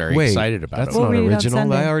we'll be very excited about it. That's not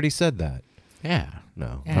original. I already said that. Yeah.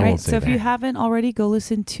 No, I won't say that. So if you haven't already, go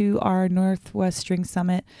listen to our Northwest String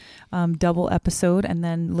Summit double episode, and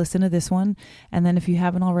then listen to this one. And then if you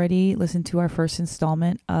haven't already, listen to our first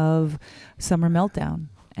installment of Summer Meltdown.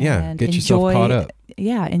 And get yourself caught up.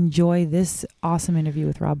 enjoy this awesome interview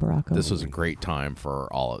with Rob Barraco. This was a great time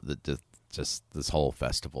for all of just this whole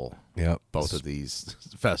festival. Yep. Both of these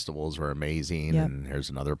festivals were amazing, Yep. and here's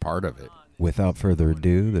another part of it. Without further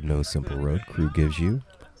ado, the No Simple Road crew gives you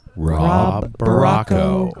Rob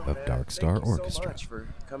Barraco. of Darkstar Orchestra. Thanks so much for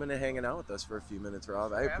coming and hanging out with us for a few minutes,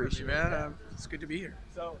 Rob. I appreciate it. man. It's good to be here.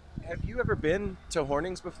 So, have you ever been to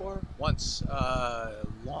Hornings before? Once,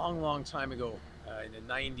 long time ago, in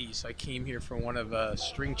the 90s, I came here for one of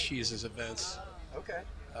String Cheese's events. Okay.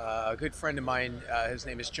 A good friend of mine, his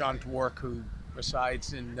name is John Dwork, who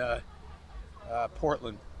resides in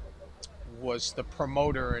Portland, was the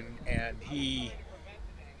promoter, and he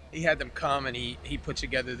had them come, and he put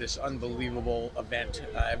together this unbelievable event.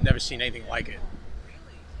 I've never seen anything like it.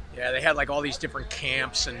 Yeah, they had like all these different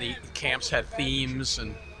camps, and the camps had themes,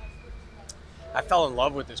 and I fell in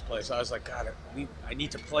love with this place. I was like, God, I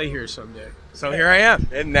need to play here someday. So here I am.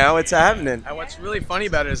 And now it's happening. And what's really funny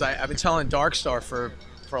about it is I've been telling Darkstar for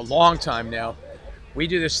a long time now. We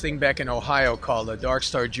do this thing back in Ohio called the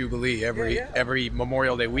Darkstar Jubilee every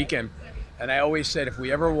Memorial Day weekend. And I always said if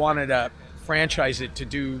we ever wanted to franchise it to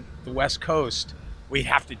do the West Coast, we'd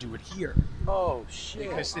have to do it here. Oh, shit.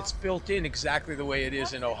 Because it's built in exactly the way it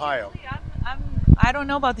is in Ohio. I don't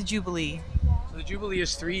know about the Jubilee. So the Jubilee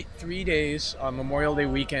is three days on Memorial Day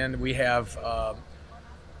weekend. We have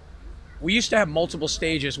we used to have multiple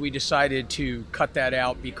stages. We decided to cut that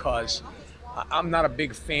out because I'm not a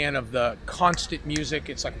big fan of the constant music.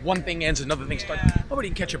 It's like one thing ends, another thing starts. Nobody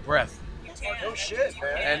can catch a breath. No shit,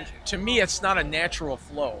 man. And to me, it's not a natural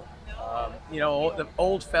flow. The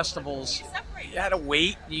old festivals, you had to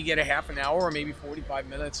wait. You get a half an hour or maybe 45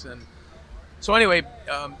 minutes. And so anyway,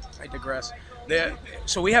 I digress.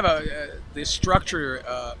 So we have the structure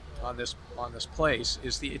on this place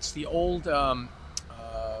is it's the old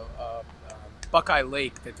Buckeye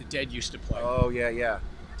Lake that the Dead used to play. Oh, yeah.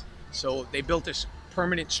 So they built this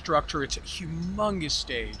permanent structure. It's a humongous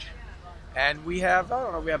stage, and we have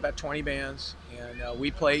about 20 bands, and we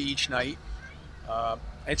play each night.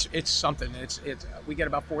 It's something. It's we get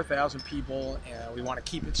about 4,000 people, and we want to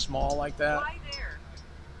keep it small like that. Why there?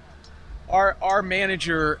 Our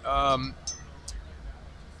manager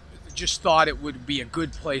just thought it would be a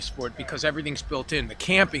good place for it because everything's built in. The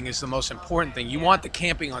camping is the most important thing. You want the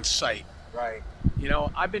camping on site. Right.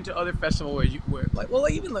 I've been to other festivals where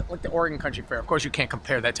even the Oregon Country Fair. Of course, you can't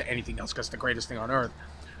compare that to anything else because it's the greatest thing on earth.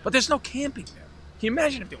 But there's no camping there. Can you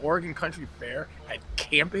imagine if the Oregon Country Fair had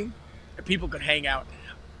camping and people could hang out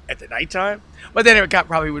at the nighttime? But then it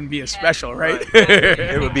probably wouldn't be as special, right?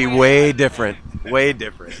 It would be way different. Way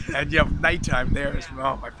different. And nighttime there is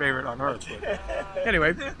my favorite on earth. But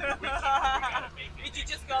anyway. Did you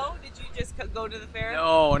just go? Did you just go to the fair?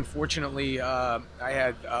 No, unfortunately, I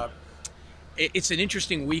had. It's an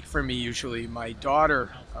interesting week for me usually. My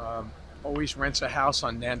daughter always rents a house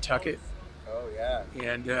on Nantucket. Oh, yeah.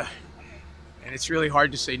 And it's really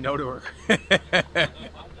hard to say no to her.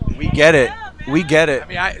 We get it. We get it.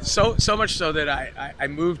 I mean, so much so that I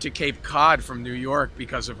moved to Cape Cod from New York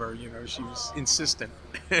because of her. She was insistent.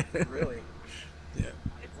 Really? Yeah.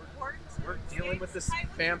 It's important. We're dealing with this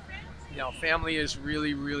Family is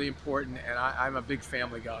really, really important, and I'm a big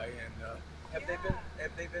family guy. And Have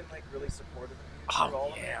they been like really supportive of you?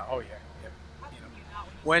 oh yeah.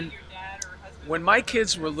 When my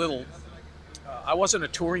kids were little, I wasn't a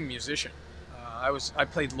touring musician. I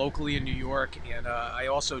played locally in New York, and I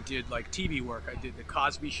also did like TV work. I did the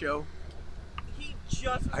Cosby Show. He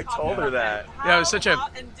just. I told her that. Yeah, it was such a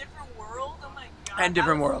and different world. Oh my god. and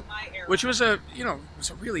different world, my era. which was a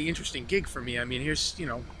really interesting gig for me. I mean, here's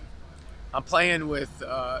I'm playing with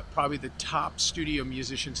probably the top studio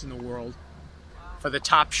musicians in the world for the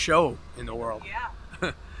top show in the world.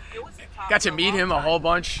 Yeah. It was a top Got to for meet long him a time. whole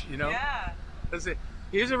bunch. Yeah.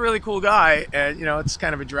 He's a really cool guy, and it's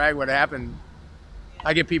kind of a drag what happened.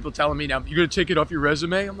 I get people telling me now, "You're gonna take it off your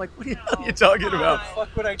resume." I'm like, "What the hell are you talking about?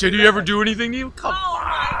 Fuck would I Did do he that? ever do anything to you? Come Oh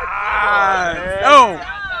on, my no,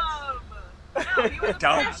 No, he was a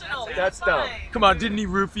Dumb. professional. He That's was dumb. fine. come on, didn't he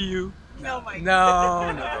roofie you? No, my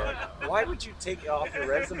No. Why would you take it off your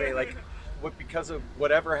resume? Like, because of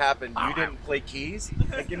whatever happened, you didn't play keys?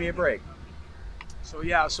 Like, give me a break. So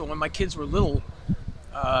when my kids were little,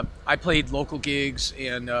 I played local gigs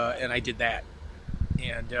and I did that,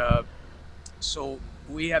 and so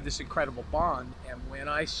we have this incredible bond. And when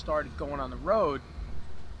I started going on the road,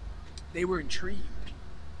 they were intrigued.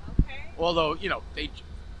 Okay. Although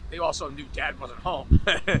they also knew Dad wasn't home.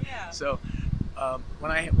 Yeah. So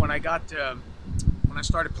when I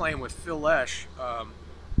started playing with Phil Lesh,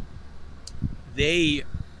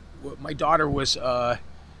 my daughter was I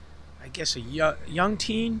guess a young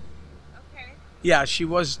teen, Okay. Yeah, she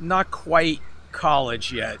was not quite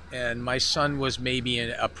college yet, and my son was maybe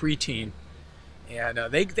a preteen. And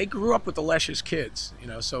they grew up with the Leshes kids, you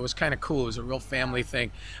know, so it was kind of cool. It was a real family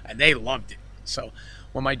thing, and they loved it. So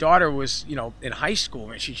when my daughter was, you know, in high school,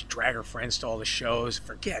 man, she'd drag her friends to all the shows.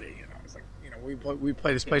 Forget it, you know. It's like, you know, we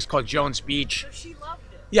play this place called Jones Beach. So she loved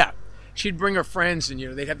it. Yeah, she'd bring her friends, and you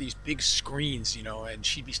know, they'd have these big screens, you know, and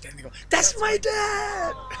she'd be standing there going, "That's my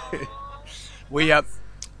dad."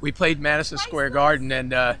 We played Madison Square Garden,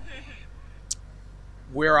 and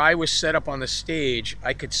where I was set up on the stage,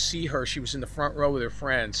 I could see her. She was in the front row with her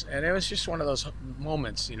friends, and it was just one of those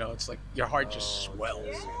moments, you know. It's like your heart just swells.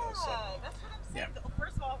 Yeah, you know, so. that's what I'm saying. Yeah.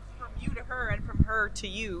 First of all, from you to her, and from her to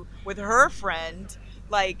you, with her friend,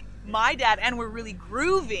 like my dad, and we're really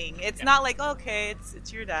grooving. It's not like, okay,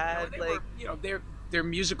 it's your dad. You know, their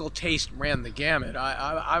musical taste ran the gamut.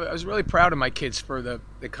 I was really proud of my kids for the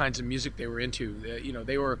kinds of music they were into. You know,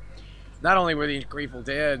 they were. Not only were they into Grateful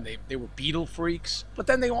Dead, they were Beatle freaks, but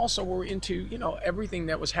then they also were into, you know, everything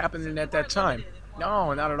that was happening at that time.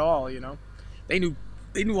 No, not at all, you know. They knew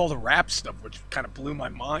all the rap stuff, which kind of blew my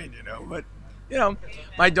mind, you know. But, you know,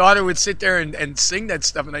 my daughter would sit there and sing that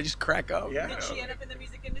stuff, and I just crack up. Yeah. Did she end up in the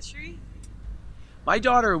music industry? My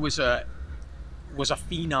daughter was a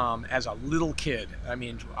phenom as a little kid. I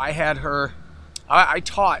mean, I had her. I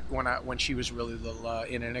taught when she was really little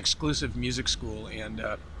in an exclusive music school, and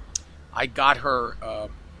I got her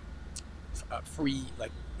free,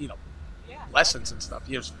 like, you know, lessons and stuff.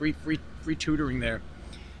 You know, free tutoring there,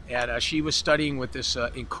 and she was studying with this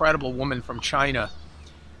incredible woman from China.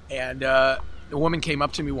 And the woman came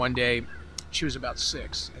up to me one day. She was about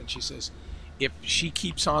 6, and she says, "If she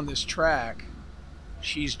keeps on this track,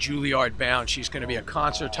 she's Juilliard bound. She's going to be a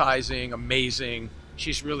concertizing, amazing.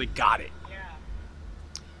 She's really got it."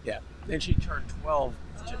 Yeah. Then she turned 12,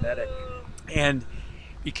 Genetic. and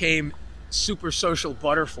became super social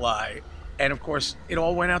butterfly, and of course it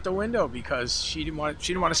all went out the window because she didn't want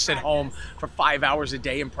to sit home for 5 hours a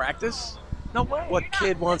day and practice. No way. What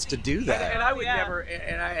kid wants to do that? And I would never.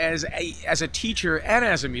 And I, as a teacher and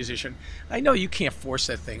as a musician, I know you can't force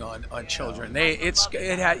that thing on children.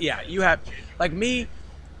 You have, like me.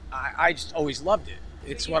 I just always loved it.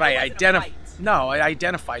 It's what I identify. No, I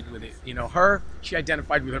identified with it. You know, she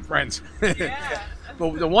identified with her friends. Yeah.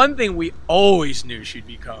 But the one thing we always knew she'd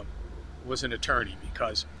become was an attorney,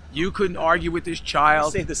 because you couldn't argue with this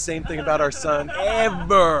child. You say the same thing about our son.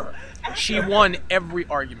 Ever. She won every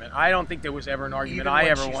argument. I don't think there was ever an argument Even I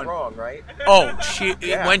when ever she's won. Wrong, right? Oh,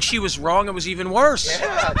 Yeah. When she was wrong, it was even worse.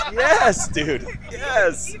 Yeah. Yes, dude.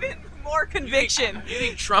 Yes. Even more conviction. You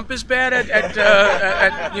think Trump is bad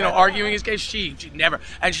at you know, arguing his case? She never.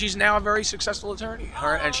 And she's now a very successful attorney.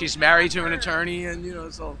 And she's married to an attorney, and you know,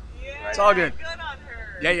 so it's all good. Good on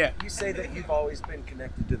her. Yeah. You say that you've always been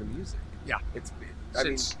connected to the music. Yeah. I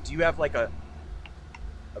mean, do you have like a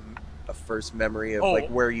first memory of like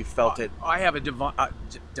where you felt it? I have a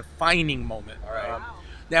defining moment. All right. Wow.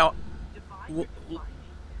 Now, Divine.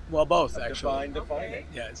 well, both actually. Defining.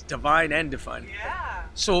 Yeah, it's divine and defining. Yeah.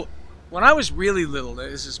 So, when I was really little,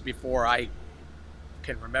 this is before I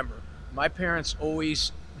can remember, my parents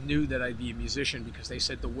always knew that I'd be a musician because they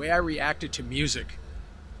said the way I reacted to music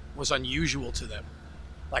was unusual to them.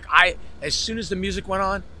 Like, as soon as the music went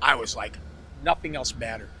on, I was like, nothing else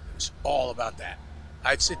mattered. It was all about that.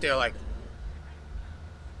 I'd sit there like,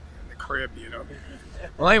 in the crib, you know.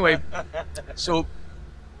 Well, anyway, so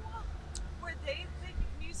Were they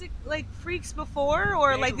music like freaks before,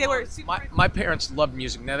 or like they were super? my parents loved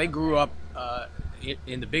music. Now, they grew up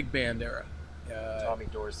in the big band era. Tommy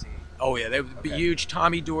Dorsey. Oh yeah, they would be huge.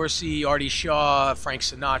 Tommy Dorsey, Artie Shaw, Frank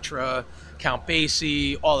Sinatra, Count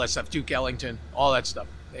Basie, all that stuff. Duke Ellington, all that stuff.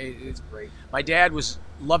 It's great. My dad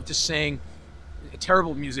loved to sing. A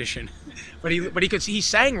terrible musician, but he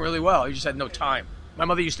sang really well. He just had no time. My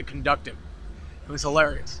mother used to conduct him. It was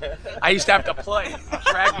hilarious. I used to have to play.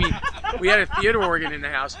 Drag me. We had a theater organ in the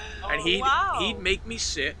house, and he'd make me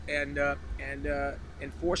sit and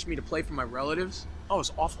force me to play for my relatives. Oh, it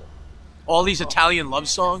was awful. All these Italian love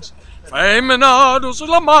songs. Femina, dulce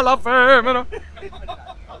la mala femina.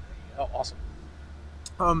 Oh,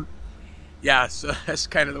 awesome. Yeah, so that's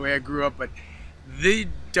kind of the way I grew up. But the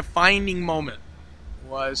defining moment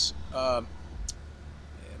was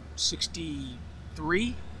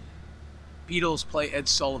 63. Beatles play Ed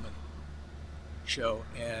Sullivan show,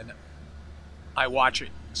 and I watch it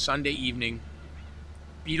Sunday evening.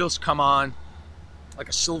 Beatles come on like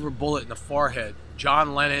a silver bullet in the forehead.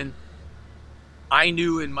 John Lennon. I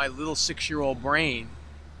knew in my little 6-year-old brain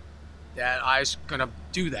that I was gonna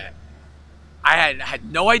do that. I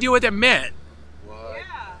had no idea what that meant,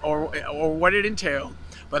 or what it entailed,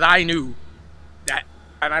 but I knew that,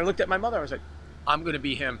 and I looked at my mother. I was like, I'm going to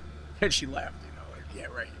be him. And she laughed, like, yeah,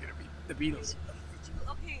 right, you're going to be the Beatles.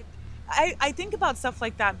 Okay, I think about stuff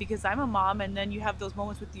like that because I'm a mom, and then you have those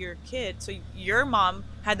moments with your kid. So your mom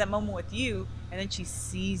had that moment with you, and then she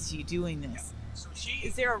sees you doing this. So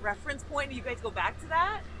is there a reference point? Do you guys go back to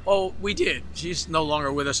that? Oh, we did. She's no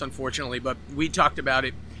longer with us, unfortunately, but we talked about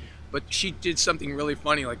it. But she did something really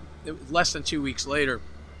funny. Like, it was less than 2 weeks later,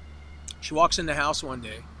 she walks in the house one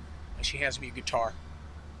day, and she hands me a guitar.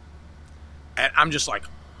 And I'm just like,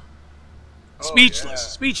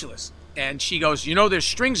 speechless. And she goes, there's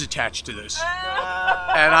strings attached to this.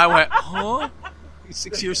 And I went, huh? He's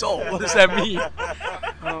 6 years old. What does that mean?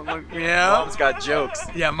 I'm like, yeah. Mom's got jokes.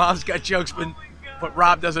 Yeah, mom's got jokes, but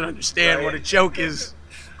Rob doesn't understand what a joke is.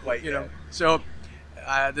 Quite you know. So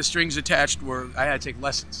the strings attached I had to take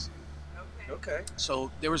lessons. Okay.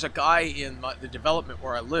 So there was a guy in the development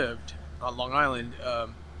where I lived on Long Island.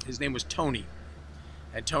 His name was Tony.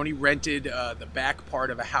 And Tony rented the back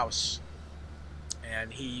part of a house.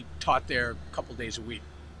 And he taught there a couple days a week.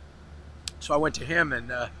 So I went to him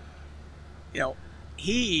and,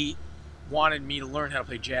 he wanted me to learn how to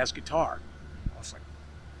play jazz guitar. I was like,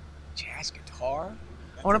 jazz guitar?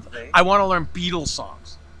 I want to learn Beatles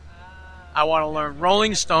songs. I want to learn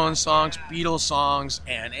Rolling Stones songs, Beatles songs,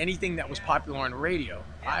 and anything that was popular on the radio.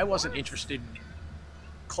 I wasn't interested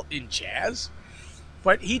in jazz,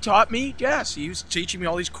 but he taught me jazz. He was teaching me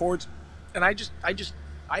all these chords, and I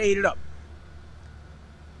ate it up.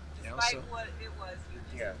 Despite what it was,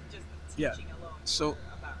 you just teaching alone.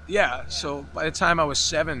 So by the time I was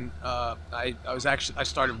 7, I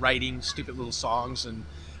started writing stupid little songs and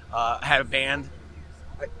had a band.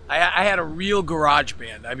 I had a real garage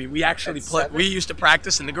band. I mean, we actually we used to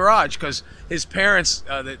practice in the garage because his parents,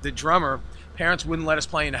 the drummer, parents wouldn't let us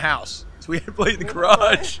play in the house. So we had to play in the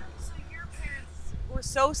garage. So your parents were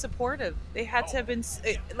so supportive. They had to have been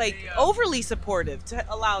overly supportive to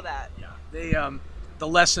allow that. Yeah. They the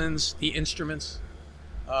lessons, the instruments,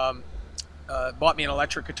 bought me an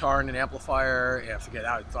electric guitar and an amplifier. Yeah,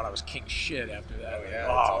 I thought I was king shit after that. Oh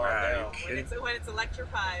yeah. Man, when it's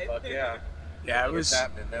electrified. Fuck yeah. Yeah, it was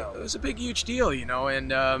a big, huge deal,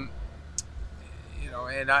 and and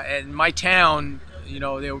my town,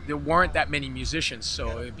 there weren't that many musicians,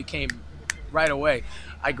 so it became right away.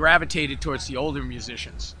 I gravitated towards the older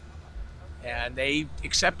musicians, and they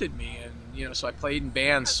accepted me, and so I played in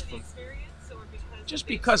bands.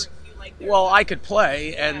 Because I could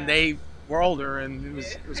play, and they were older, and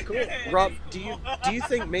it was cool. Rob, do you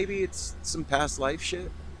think maybe it's some past life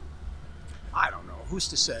shit? I don't know. Who's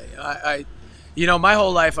to say? My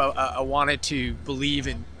whole life I wanted to believe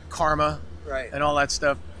in karma, right, and all that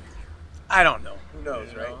stuff. I don't know. Who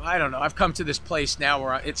knows, right? I don't know. I've come to this place now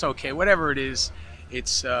where it's okay. Whatever it is,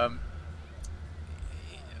 it's.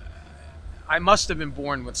 I must have been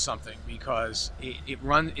born with something because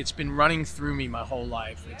it's been running through me my whole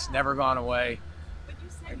life. It's never gone away. But you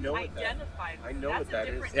said you identified with it. I know what that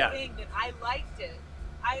is. That's a different thing. That I liked it.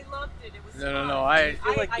 I loved it. It was fun. No. I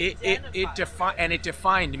feel like it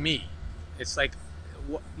defined me. It's like,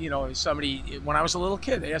 somebody, when I was a little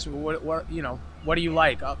kid, they asked me, what do you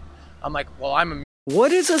like? I'm like, well, I'm a...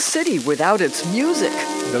 What is a city without its music?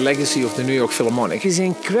 The legacy of the New York Philharmonic is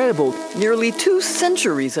incredible. Nearly 2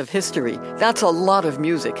 centuries of history. That's a lot of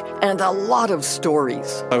music and a lot of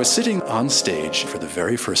stories. I was sitting on stage for the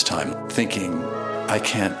very first time thinking, I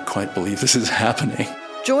can't quite believe this is happening.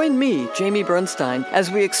 Join me, Jamie Bernstein,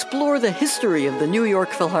 as we explore the history of the New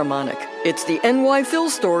York Philharmonic. It's the NY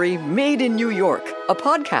Phil story made in New York, a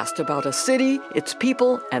podcast about a city, its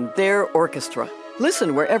people, and their orchestra.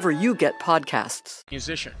 Listen wherever you get podcasts.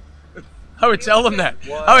 Musician. I would tell them that.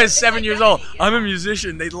 I was 7 years old. I'm a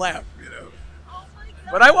musician. They'd laugh, Oh my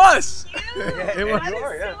God. But I was. It was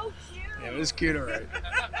so cute. Yeah, it was cute, all right.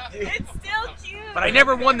 It's still cute. But I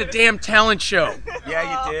never won the damn talent show.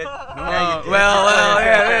 Yeah, you did. Well,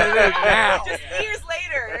 yeah. Just years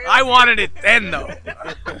later. I wanted it then, though.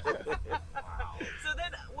 So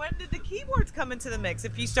then, when did the keyboards come into the mix?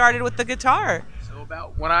 If you started with the guitar. So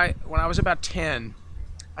about when I was about 10,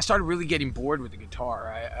 I started really getting bored with the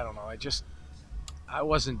guitar. I don't know. I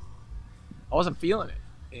wasn't feeling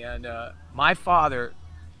it. And my father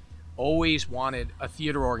always wanted a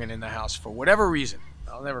theater organ in the house for whatever reason.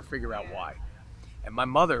 I'll never figure out why. And my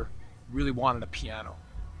mother really wanted a piano.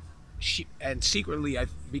 Secretly,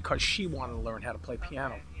 because she wanted to learn how to play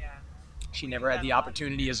piano. She never had the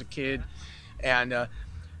opportunity as a kid. And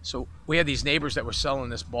so we had these neighbors that were selling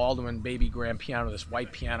this Baldwin baby grand piano, this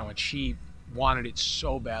white piano, and she wanted it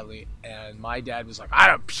so badly. And my dad was like, I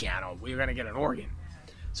don't have a piano. We're going to get an organ.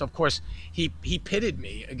 So of course he pitted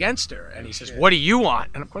me against her, and he says, "What do you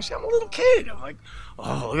want?" And of course I'm a little kid. I'm like,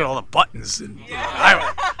 "Oh, look at all the buttons!" And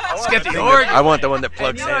let's get the organ. I want the one that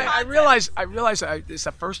plugs in. I realized it's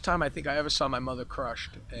the first time I think I ever saw my mother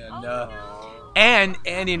crushed, and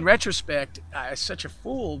in retrospect, I was such a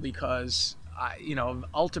fool because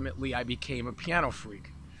ultimately I became a piano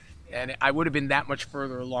freak, and I would have been that much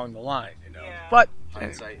further along the line, But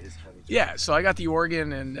hindsight is 2020. yeah, so I got the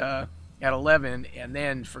organ and at 11, and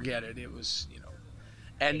then forget it. It was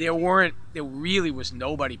and there really was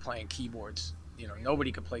nobody playing keyboards.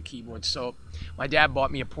 Nobody could play keyboards. So my dad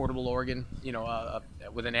bought me a portable organ,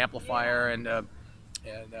 with an amplifier, and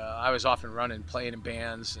I was off and running, playing in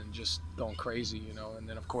bands and just going crazy, And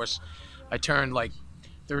then of course, I turned like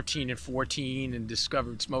 13 and 14 and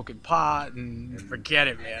discovered smoking pot, and forget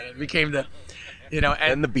it, man. It became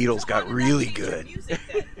and the Beatles got really good.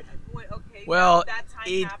 Well,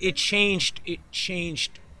 it changed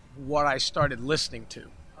what I started listening to.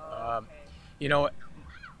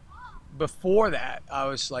 Before that, I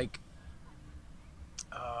was like,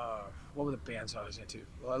 what were the bands I was into?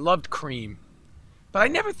 Well, I loved Cream, but I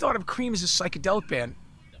never thought of Cream as a psychedelic band.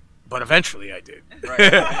 But eventually I did.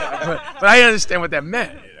 Right. but I understand what that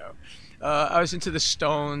meant. I was into the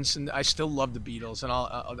Stones, and I still love the Beatles,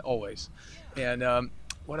 and always. And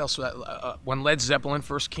what else was that? When Led Zeppelin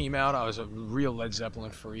first came out, I was a real Led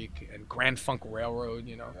Zeppelin freak, and Grand Funk Railroad.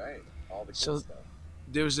 Right. All the so good stuff.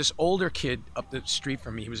 There was this older kid up the street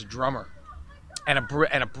from me. He was a drummer, and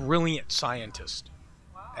a brilliant scientist.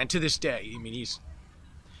 Wow. And to this day, I mean, he's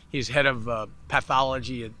head of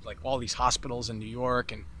pathology at like all these hospitals in New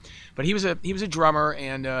York, but he was a drummer,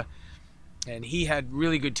 and he had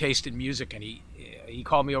really good taste in music, and he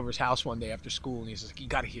called me over his house one day after school, and he says, "You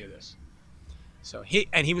got to hear this." So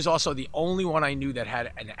he was also the only one I knew that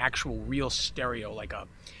had an actual real stereo, like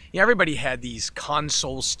everybody had these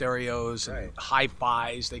console stereos and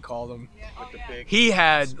hi-fis, they call them. He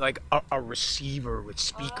had like a receiver with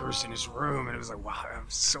speakers in his room, and it was like, wow, that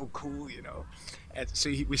was so cool, And so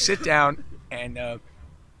we sit down, and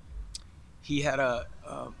he had a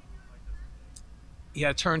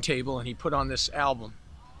turntable, and he put on this album,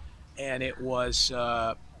 and it was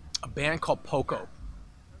a band called Poco.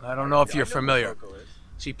 I don't know if you're familiar.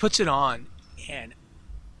 So he puts it on, and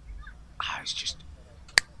I was just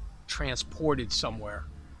transported somewhere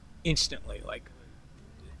instantly. Like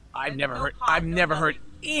I've never heard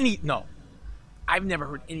anything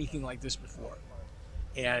like this before.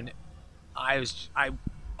 And I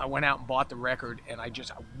went out and bought the record, and I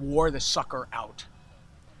wore the sucker out.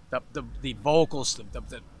 The vocals,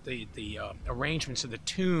 the arrangements of the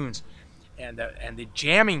tunes, and the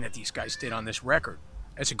jamming that these guys did on this record.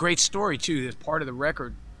 It's a great story too. There's part of the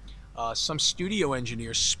record. Some studio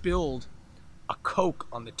engineer spilled a Coke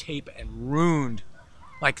on the tape and ruined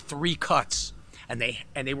like 3 cuts, and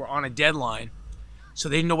they were on a deadline, so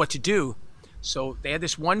they didn't know what to do. So they had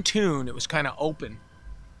this one tune. It was kind of open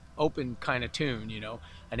kind of tune,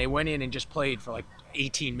 and they went in and just played for like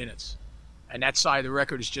 18 minutes. And that side of the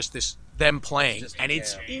record is just them playing, and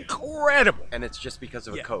it's incredible. And it's just because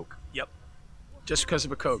of a Coke. Yep, just because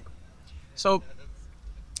of a Coke. So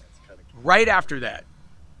right after that,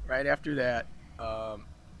 I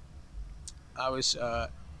was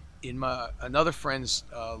in another friend's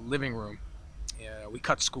living room. We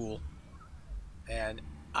cut school, and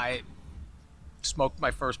I smoked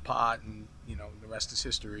my first pot, and the rest is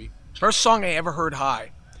history. First song I ever heard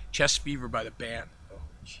high, Chest Fever by the Band.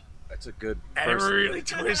 That's a good and it really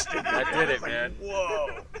twisted. That did it, man.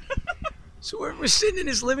 Whoa. So we're sitting in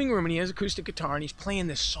his living room, and he has acoustic guitar, and he's playing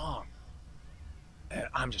this song. And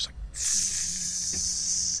I'm just like,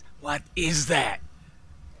 what is that?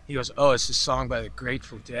 He goes, oh, it's a song by the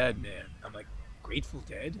Grateful Dead, man. I'm like, Grateful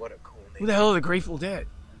Dead? What a cool name. Who the hell are the Grateful Dead?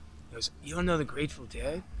 He goes, you don't know the Grateful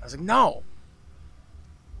Dead? I was like, no.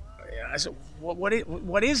 I said, what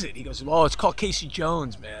is it? He goes, well, it's called Casey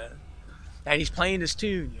Jones, man. And he's playing this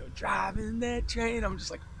tune, driving that train. I'm just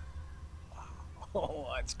like, wow,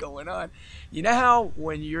 what's going on? You know how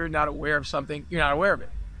when you're not aware of something, you're not aware of it.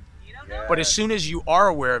 Yes. But as soon as you are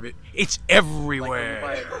aware of it, it's everywhere.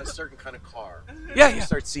 Like when you buy a certain kind of car. Yeah. You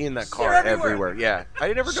start seeing that car everywhere. Yeah.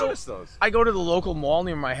 I never noticed those. I go to the local mall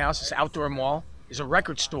near my house, this outdoor mall. There's a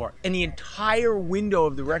record store, and the entire window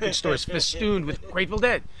of the record store is festooned with Grateful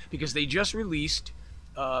Dead, because they just released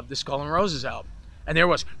the Skull and Roses album. And there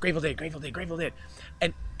was Grateful Dead, Grateful Dead, Grateful Dead.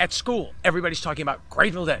 And at school, everybody's talking about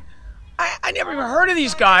Grateful Dead. I never even heard of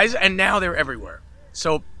these guys, and now they're everywhere.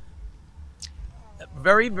 So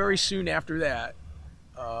very, very soon after that,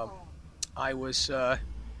 I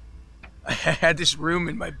had this room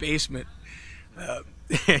in my basement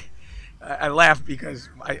I laugh because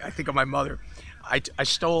I think of my mother. I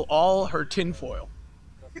stole all her tinfoil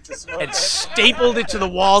and stapled it to the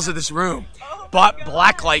walls of this room. Bought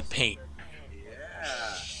blacklight paint.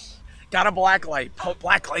 Got a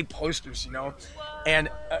blacklight posters, you know. And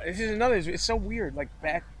this is another. It's so weird. Like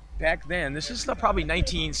back then, this is probably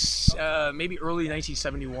maybe early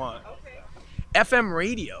 1971. FM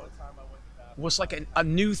radio was like a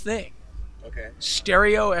new thing. Okay.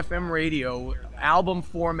 Stereo FM radio, album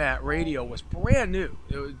format radio was brand new.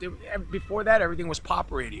 Before that, everything was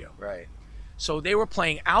pop radio. Right. So they were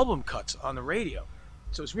playing album cuts on the radio.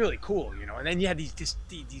 So it's really cool, you know. And then you had these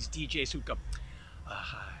DJs who'd go,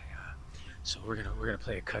 hi. So we're gonna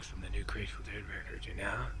play a cut from the new Grateful Dead record, you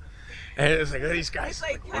know. And it was like, these guys,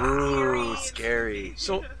 like, ooh, scary.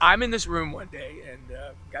 So I'm in this room one day and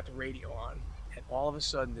got the radio on, and all of a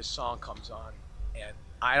sudden this song comes on, and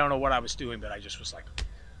I don't know what I was doing, but I just was like,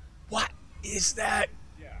 what is that?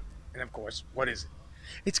 Yeah. And of course, what is it?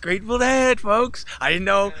 It's Grateful Dead, folks. I didn't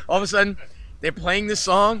know. All of a sudden, they're playing this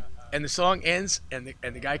song, and the song ends, and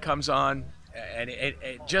the guy comes on, and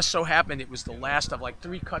it just so happened it was the last of like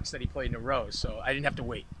 3 cuts that he played in a row, so I didn't have to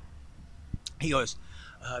wait. He goes,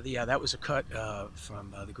 that was a cut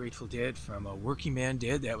from the Grateful Dead, from Working Man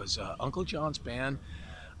Dead. That was Uncle John's band.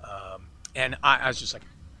 And I was just like,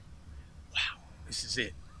 wow, this is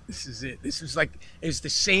it. This is it. This is like, it's the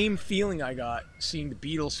same feeling I got seeing the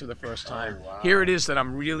Beatles for the first time. Oh, wow. Here it is that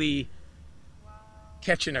I'm really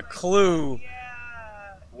catching a clue.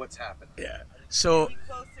 Yeah. What's happened? Yeah. So,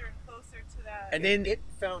 Closer and closer to that. and then It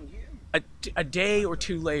found you. a day or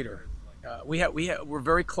two later, we're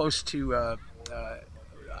very close to.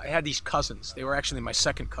 I had these cousins. They were actually my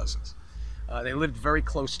second cousins. They lived very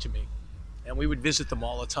close to me, and we would visit them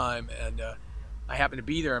all the time. And I happened to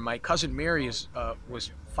be there. And my cousin Mary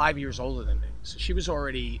was 5 years older than me, so she was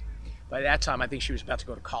already. By that time, I think she was about to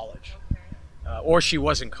go to college, or she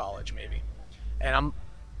was in college maybe. And I'm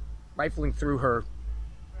rifling through her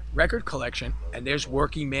record collection, and there's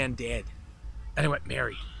Working Man Dead. And I went,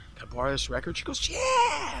 Mary, can I borrow this record? She goes,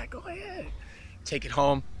 yeah, go ahead. Take it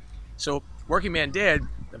home. So Working Man Dead,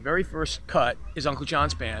 the very first cut is Uncle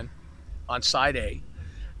John's band on side A.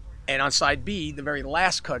 And on side B, the very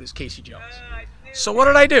last cut is Casey Jones. So what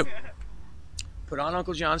did I do? Put on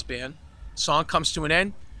Uncle John's band. Song comes to an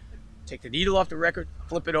end. Take the needle off the record,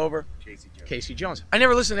 flip it over. Casey Jones. I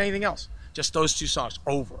never listened to anything else. Just those 2 songs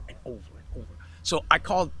over and over and over. So I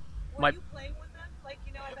called Were you playing with them? Like,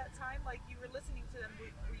 you know, at that time, like you were listening to them.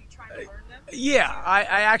 Were you trying to learn them? Yeah,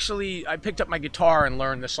 I picked up my guitar and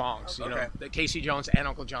learned the songs. You know, the Casey Jones and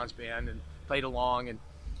Uncle John's band, and played along. And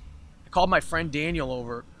I called my friend Daniel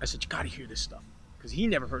over. I said, you got to hear this stuff, because he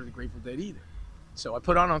never heard of the Grateful Dead either. So I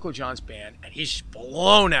put on Uncle John's band, and he's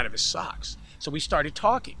blown out of his socks. So we started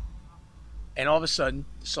talking, and all of a sudden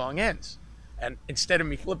the song ends. And instead of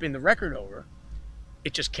me flipping the record over,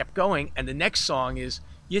 it just kept going. And the next song is,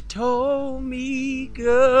 you told me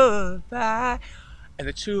goodbye. And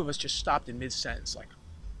the 2 of us just stopped in mid-sentence, like,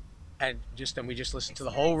 and then we just listened to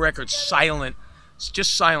the whole record, silent,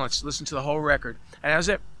 just silence, listen to the whole record. And that was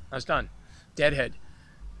it. I was done. Deadhead.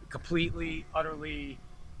 Completely, utterly.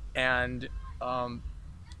 And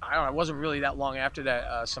I don't know, it wasn't really that long after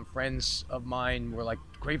that, some friends of mine were like,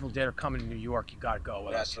 Grateful Dead are coming to New York, you gotta go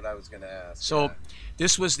with us. That's what I was gonna ask. So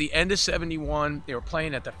this was the end of '71. They were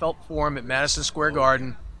playing at the Felt Forum at Madison Square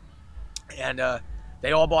Garden, and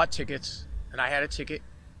they all bought tickets, and I had a ticket,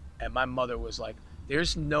 and my mother was like,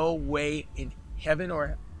 there's no way in heaven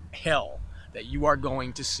or hell that you are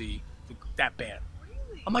going to see that band.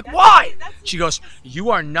 Really? I'm like, why? She goes,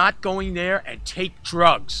 you are not going there and take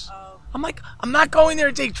drugs. I'm like, I'm not going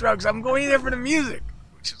there to take drugs. I'm going there for the music,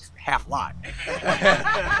 which is half lie.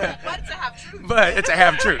 But it's a half truth. But it's a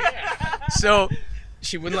half truth. So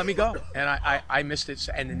she wouldn't let me go, and I missed it.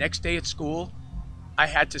 And the next day at school, I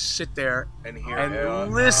had to sit there and hear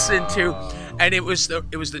and listen to, and it was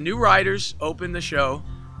the New Riders opened the show,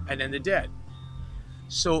 and then the Dead.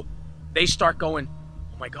 So they start going,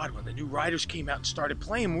 oh my God! When the New Riders came out and started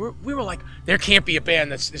playing, we were like, there can't be a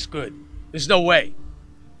band that's this good. There's no way.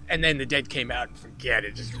 And then the Dead came out, and forget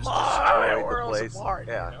it, just destroyed the place. Apart,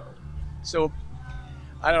 yeah. You know? So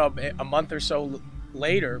I don't know. A month or so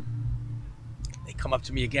later, they come up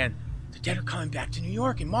to me again. The Dead are coming back to New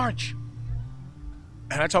York in March.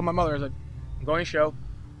 And I told my mother, I was like, I'm going to a show.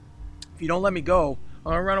 If you don't let me go,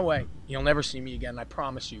 I'm gonna run away. You'll never see me again. I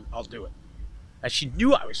promise you, I'll do it. And she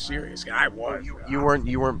knew I was serious. And I was. You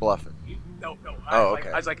weren't bluffing. No.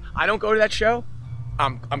 Okay. I was like, I don't go to that show.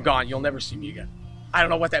 I'm gone. You'll never see me again. I don't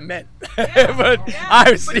know what that meant, but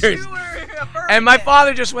I was serious. And my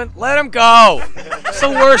father just went, let him go. It's the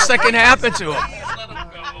worst that can happen to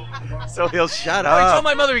him. So he'll shut I up. told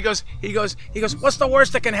my mother, he goes, what's the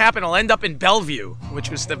worst that can happen? I'll end up in Bellevue, which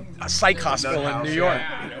was a psych hospital in New York.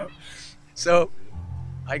 You know? So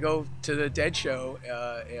I go to the Dead show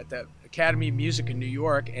at the Academy of Music in New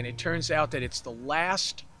York, and it turns out that it's the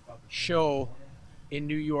last show in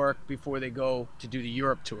New York before they go to do the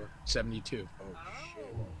Europe tour, 72.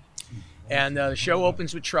 And the show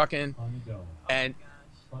opens with Truckin', and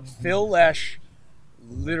Phil Lesh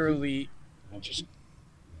literally just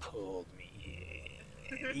pulled me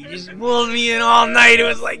in. He just pulled me in all night. It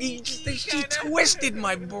was like he twisted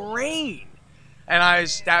my brain. And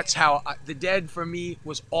that's how the Dead for me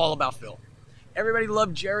was all about Phil. Everybody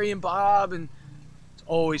loved Jerry and Bob, and it's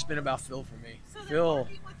always been about Phil for me. So Phil.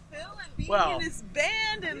 Working with Phil and being in his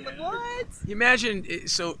band and what? You imagine,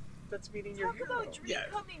 so That's meeting your hero. Talk about dream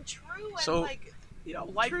coming true and So, like,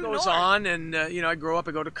 life true goes north. on, and I grow up,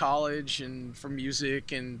 I go to college and for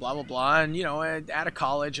music and blah blah blah, and out of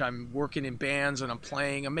college I'm working in bands and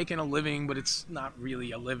I'm making a living, but it's not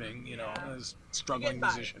really a living, as a struggling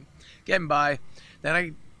musician, getting by. Then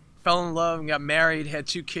I fell in love and got married, had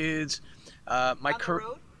 2 kids. On the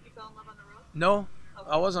road? You fell in love on the road? No,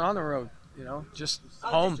 I wasn't on the road, just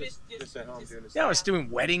home. Just at home doing his I was doing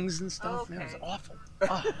weddings and stuff. Okay. It was awful.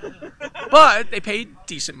 But they paid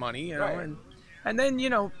decent money, Right. and then,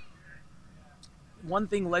 one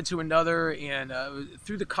thing led to another, and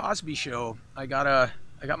through the Cosby Show, I got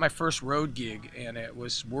my first road gig, and it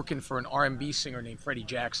was working for an R&B singer named Freddie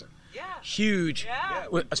Jackson. Yeah. Huge, Yeah.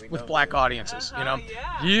 with black audiences, Yeah.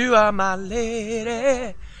 You are my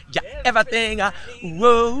lady, yeah, everything I,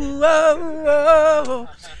 whoa, whoa, whoa.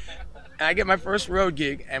 And I get my first road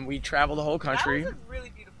gig, and we travel the whole country. That was a really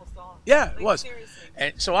beautiful song. Yeah, it was. Seriously.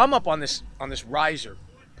 And so I'm up on this riser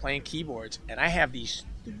playing keyboards, and I have these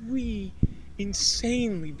 3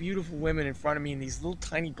 insanely beautiful women in front of me in these little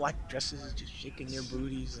tiny black dresses just shaking their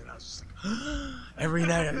booties, and I was just like, every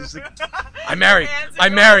night I was like, I'm married,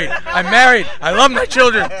 I love my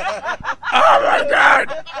children. Oh my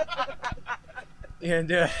God.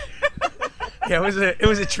 And it was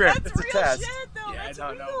a trip. That's real test. shit, though. Yeah, That's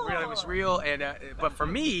no, real. really, it was real. And but for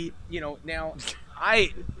me, now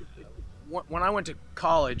when I went to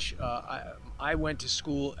college, I went to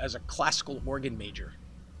school as a classical organ major,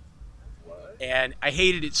 and I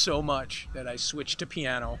hated it so much that I switched to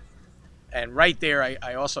piano. And right there,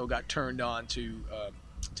 I also got turned on to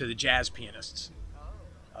the jazz pianists,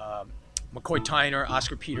 McCoy Tyner,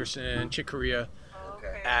 Oscar Peterson, Chick Corea,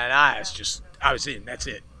 and I was in. That's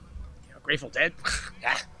it. Grateful Dead.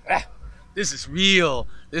 This is real.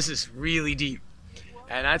 This is really deep,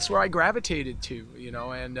 and that's where I gravitated to,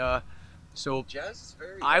 and so Jazz is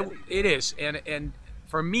very it is, and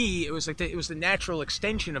for me it was like it was the natural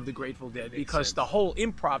extension of the Grateful Dead, because the whole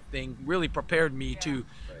improv thing really prepared me to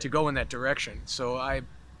go in that direction. So I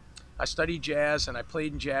studied jazz, and I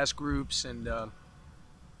played in jazz groups, and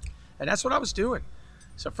that's what I was doing.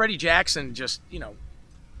 So Freddie Jackson just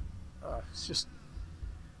it's just.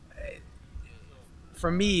 For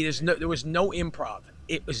me, there was no improv.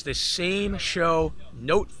 It was the same show,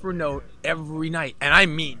 note for note, every night. And I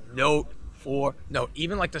mean note for note.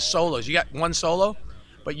 Even like the solos. You got one solo,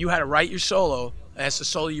 but you had to write your solo, and that's the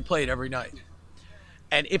solo you played every night.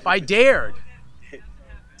 And if I dared,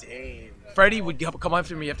 Freddie would come up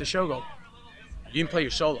to me after the show and go, you didn't play your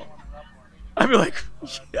solo. I'd be like,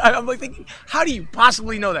 I'm like thinking, how do you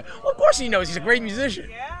possibly know that? Well, of course he knows. He's a great musician.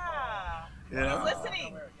 Yeah.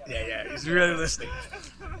 Listening. Yeah, he's really listening.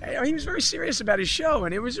 He was very serious about his show,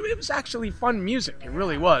 and it was actually fun music. It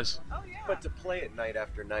really was. Oh yeah. But to play it night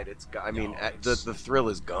after night, the thrill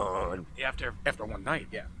is gone. After one night,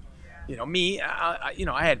 yeah. Me,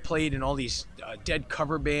 I had played in all these Dead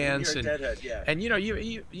cover bands, You're a Deadhead, yeah.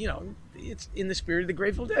 And it's in the spirit of the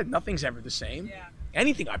Grateful Dead. Nothing's ever the same. Yeah.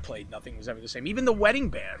 Anything I played, nothing was ever the same. Even the wedding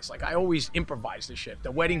bands, like I always improvised the shit.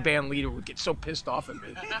 The wedding band leader would get so pissed off at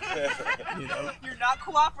me. You're not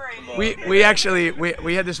cooperating. We actually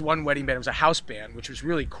had this one wedding band. It was a house band, which was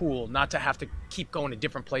really cool, not to have to keep going to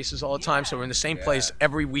different places all the time. So we're in the same place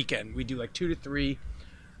every weekend. We do like 2 to 3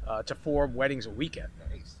 to 4 weddings a weekend.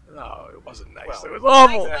 No, it wasn't nice. Well, it was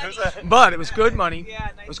awful. nice. But it was good money.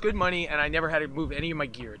 Yeah, nice. It was good money, and I never had to move any of my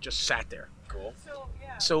gear. It just sat there. Cool.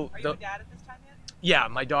 So Are you a dad at this time yet? yeah,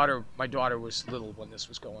 my daughter was little when this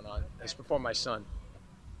was going on. It's before my son.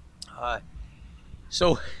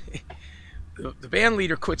 So the band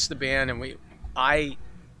leader quits the band, and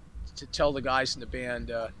to tell the guys in the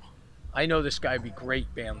band, I know this guy would be a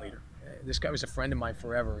great band leader. This guy was a friend of mine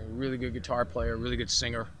forever, a really good guitar player, a really good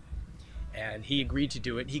singer. And he agreed to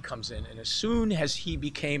do it. He comes in, and as soon as he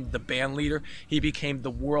became the band leader, he became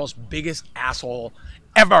the world's biggest asshole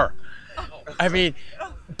ever. I mean,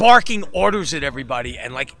 barking orders at everybody,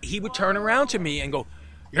 and like he would turn around to me and go,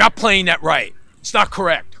 "You're not playing that right. It's not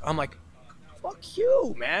correct." I'm like, "Fuck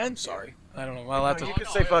you, man." Sorry. I don't know. Well, that's You can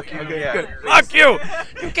say fuck you. Okay, good. Fuck you.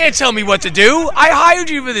 You can't tell me what to do. I hired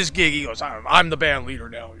you for this gig. He goes, "I'm the band leader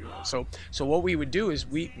now." So what we would do is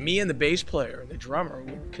me and the bass player and the drummer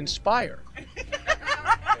would conspire.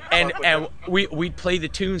 And we'd play the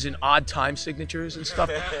tunes in odd time signatures and stuff.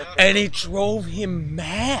 And it drove him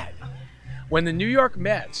mad. When the New York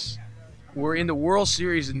Mets were in the World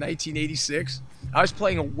Series in 1986, I was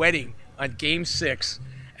playing a wedding on Game 6,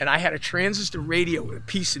 and I had a transistor radio with a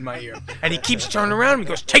piece in my ear. And he keeps turning around and he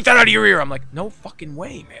goes, "Take that out of your ear." I'm like, "No fucking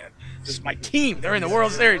way, man. This is my team. They're in the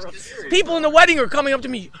World Series." People in the wedding are coming up to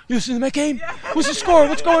me, "You listen to the Met game? What's the score?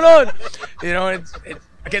 What's going on?" You know, it's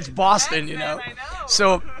against Boston, you know.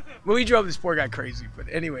 So we drove this poor guy crazy. But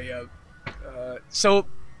anyway, so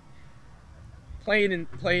playing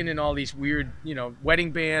in all these weird, you know,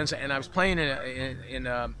 wedding bands, and I was playing in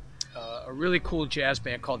a really cool jazz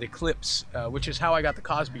band called Eclipse, which is how I got the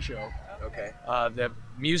Cosby Show. Okay. The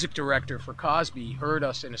music director for Cosby heard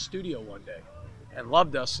us in a studio one day and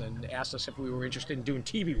loved us and asked us if we were interested in doing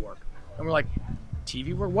TV work. And we're like,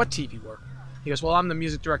 "TV work? What TV work?" He goes, "Well, I'm the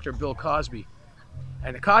music director of Bill Cosby."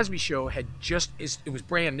 And the Cosby Show had it was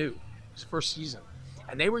brand new. It was the first season.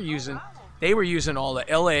 And they were using all the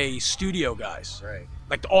LA studio guys. Right.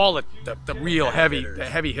 Like all the real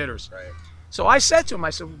heavy hitters. Right. So I said to him, I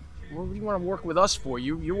said, "What do you want to work with us for?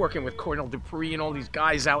 You're working with Cornell Dupree and all these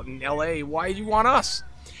guys out in LA. Why do you want us?"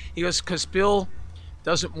 He goes, "Because Bill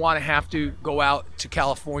doesn't want to have to go out to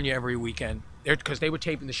California every weekend." Because they were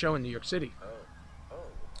taping the show in New York City.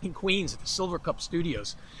 In Queens at the Silver Cup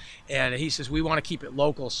Studios. And he says, "We want to keep it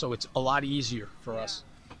local so it's a lot easier for us."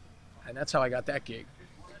 And that's how I got that gig.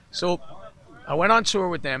 So I went on tour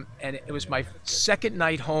with them, and it was my second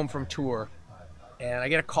night home from tour. And I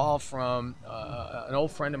get a call from an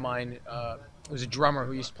old friend of mine who was a drummer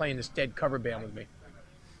who used to play in this Dead cover band with me.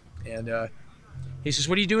 And he says,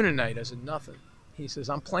 "What are you doing tonight?" I said, "Nothing." He says,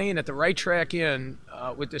 "I'm playing at the Right Track Inn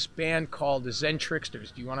with this band called the Zen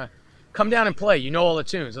Tricksters. Do you want to come down and play? You know all the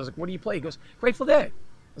tunes." I was like, "What do you play?" He goes, "Grateful Dead."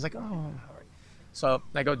 I was like, "Oh, all right." So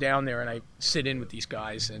I go down there and I sit in with these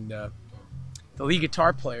guys, and the lead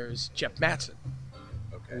guitar player is Jeff Mattson,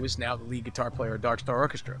 who is now the lead guitar player of Darkstar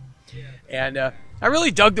Orchestra. And I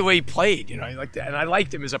really dug the way he played, you know. And I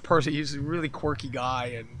liked him as a person. He was a really quirky guy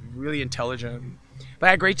and really intelligent. But I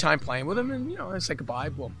had a great time playing with him, and, you know, I said goodbye.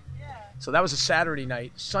 Well, so that was a Saturday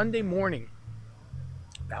night. Sunday morning,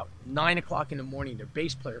 about 9 o'clock in the morning, their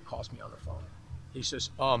bass player calls me on the phone. He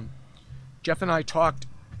says, "Jeff and I talked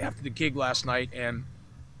after the gig last night, and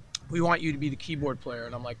we want you to be the keyboard player."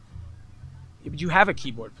 And I'm like, "Yeah, but you have a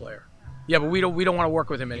keyboard player." "Yeah, but we don't want to work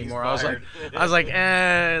with him anymore." I was like,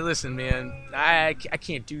 "Listen, man, I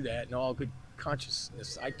can't do that in all good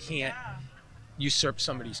consciousness. I can't usurp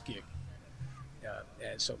somebody's gig."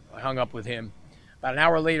 And so I hung up with him. About an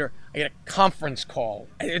hour later, I get a conference call.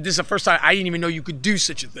 And this is the first time I didn't even know you could do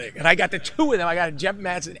such a thing. And I got the two of them. I got Jeff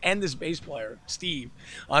Mattson and this bass player, Steve,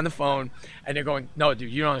 on the phone. And they're going, "No,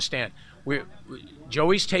 dude, you don't understand.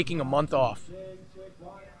 Joey's taking a month off.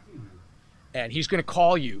 And he's going to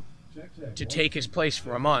call you to take his place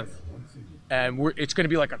for a month. And it's going to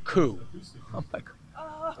be like a coup." I'm like,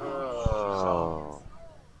 oh.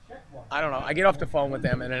 I don't know. I get off the phone with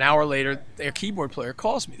them, and an hour later, their keyboard player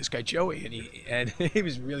calls me, this guy Joey, and he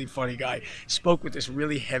was a really funny guy. Spoke with this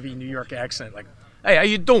really heavy New York accent, like, "Hey, how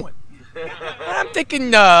you doing?" I'm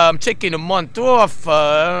taking a month off.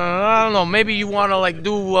 I don't know. Maybe you want to like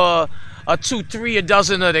do a 2, 3, a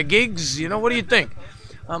dozen of the gigs. You know, what do you think?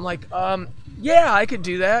 I'm like, yeah, I could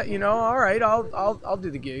do that. You know, all right, I'll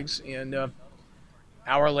do the gigs. And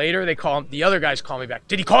hour later, the other guys call me back.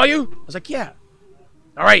 "Did he call you?" I was like, "Yeah."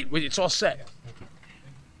 "All right, it's all set."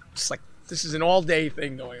 It's like, this is an all-day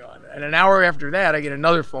thing going on. And an hour after that, I get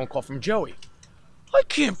another phone call from Joey. "I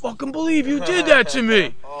can't fucking believe you did that to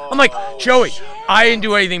me." I'm like, "Joey, I didn't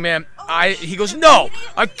do anything, man." He goes, "No,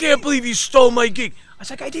 I can't believe you stole my gig." I was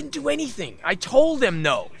like, "I didn't do anything. I told them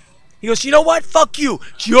no." He goes, "You know what? Fuck you.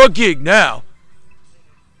 It's your gig now."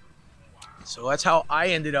 So that's how I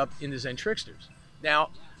ended up in the Zen Tricksters. Now,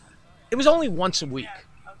 it was only once a week.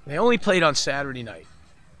 They only played on Saturday night.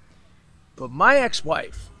 But my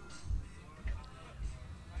ex-wife,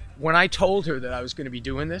 when I told her that I was going to be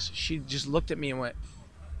doing this, she just looked at me and went,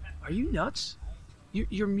 "Are you nuts?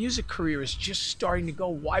 Your music career is just starting to go.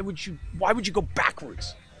 Why would you go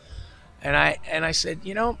backwards?" And I said,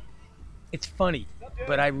 "You know, it's funny,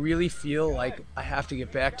 but I really feel like I have to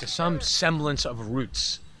get back to some semblance of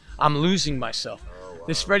roots. I'm losing myself.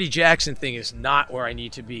 This Freddie Jackson thing is not where I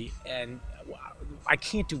need to be, and I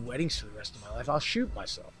can't do weddings for the rest of my life. I'll shoot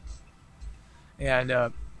myself. And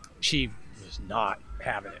she was not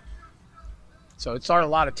having it. So it started a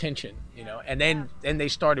lot of tension, you know. And then they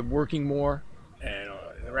started working more, and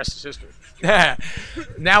the rest is history.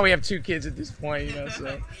 Now we have 2 kids at this point, you know.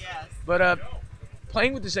 So, but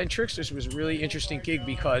playing with the Zen Tricksters was a really interesting gig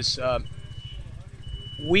because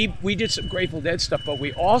we did some Grateful Dead stuff, but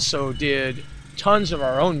we also did tons of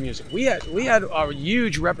our own music. We had a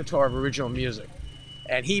huge repertoire of original music,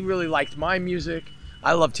 and he really liked my music.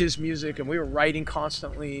 I loved his music, and we were writing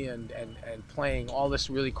constantly and playing all this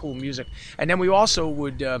really cool music. And then we also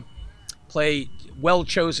would play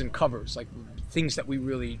well-chosen covers, like things that we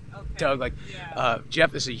really dug. Like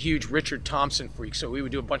Jeff is a huge Richard Thompson freak, so we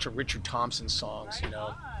would do a bunch of Richard Thompson songs, you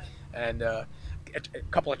know, and a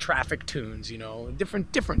couple of Traffic tunes, you know,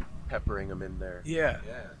 different Peppering them in there. Yeah.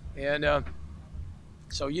 And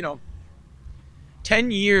so, you know, 10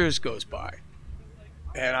 years goes by,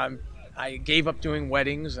 and I gave up doing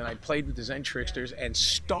weddings, and I played with the Zen Tricksters and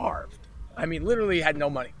starved. I mean, literally had no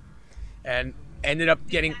money, and ended up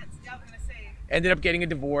getting a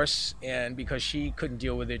divorce. And because she couldn't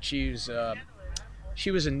deal with it, she was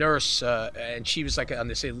a nurse, and she was like on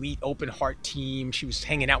this elite open heart team. She was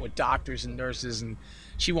hanging out with doctors and nurses, and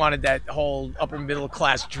she wanted that whole upper middle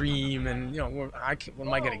class dream. And you know, what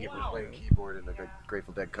am I gonna get with playing keyboard in like a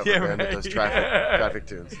Grateful Dead cover band that does traffic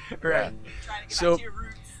tunes? Right.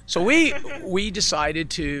 So we decided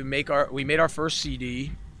to made our first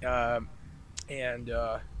CD, and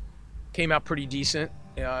came out pretty decent.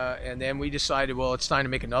 And then we decided, well, it's time to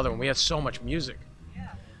make another one. We had so much music.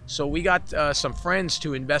 So we got some friends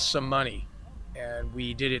to invest some money, and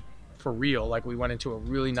we did it for real. Like, we went into a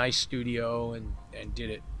really nice studio and did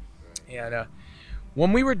it. And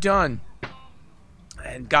when we were done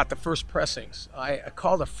and got the first pressings, I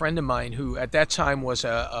called a friend of mine who at that time was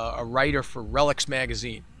a writer for Relics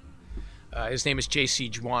magazine. His name is J.C.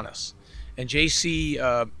 Juanis. And J.C.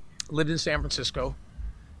 lived in San Francisco.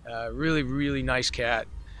 Really, really nice cat.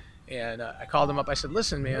 And I called him up. I said,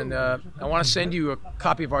 listen, man, I want to send you a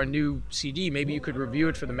copy of our new CD. Maybe you could review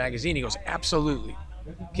it for the magazine. He goes, absolutely.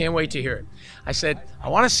 Can't wait to hear it. I said, I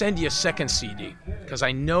want to send you a second CD because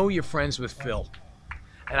I know you're friends with Phil.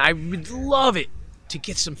 And I would love it to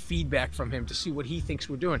get some feedback from him to see what he thinks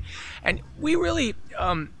we're doing. And we really,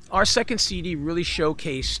 our second CD really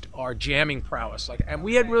showcased our jamming prowess. And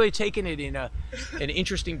we had really taken it in an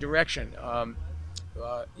interesting direction.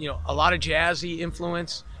 You know, a lot of jazzy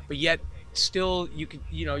influence, but yet still you could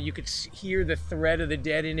hear the thread of the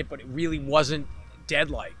Dead in it, but it really wasn't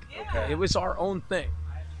Dead-like. Okay, it was our own thing.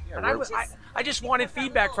 And I just wanted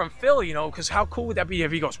feedback from Phil, you know, because how cool would that be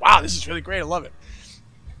if he goes, wow, this is really great, I love it.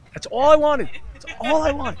 That's all I wanted. That's all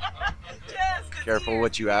I wanted. Careful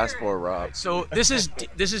what you ask for, Rob. So this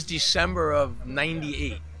is December of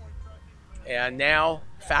 '98, and now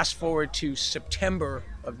fast forward to September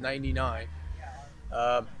of '99.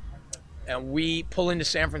 And we pull into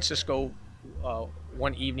San Francisco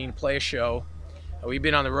one evening to play a show. We've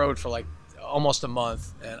been on the road for like almost a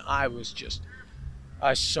month, and I was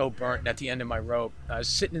so burnt at the end of my rope. I was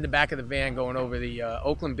sitting in the back of the van going over the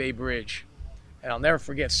Oakland Bay Bridge, and I'll never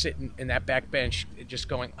forget sitting in that back bench just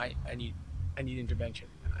going, I need intervention.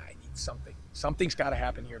 I need something. Something's got to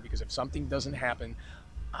happen here, because if something doesn't happen,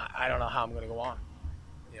 I don't know how I'm going to go on.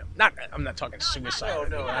 You know, I'm not talking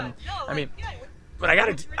suicide. I mean, but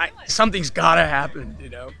something's got to happen, you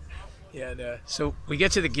know. And so we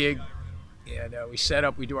get to the gig, and we set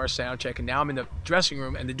up, we do our sound check, and now I'm in the dressing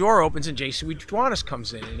room, and the door opens, and J.C. Juanis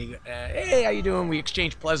comes in, and he, hey, how you doing? We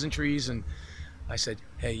exchange pleasantries, and I said,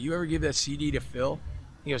 hey, you ever give that CD to Phil?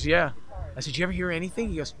 He goes, yeah. I said, you ever hear anything?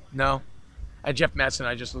 He goes, no. And Jeff Matz and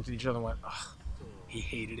I just looked at each other and went, oh, he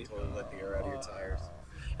hated it. Let the air out of your tires.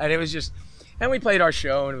 And it was just, and we played our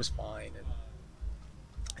show, and it was fine.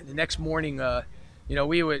 And the next morning, you know,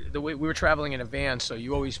 we were traveling in a van, so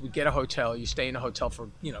you always would get a hotel. You stay in a hotel for,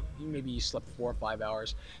 you know, maybe you slept 4 or 5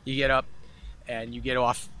 hours. You get up, and you get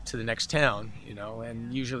off to the next town, you know,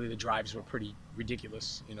 and usually the drives were pretty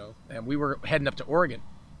ridiculous, you know. And we were heading up to Oregon.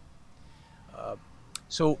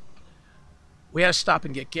 So we had to stop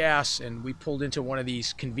and get gas, and we pulled into one of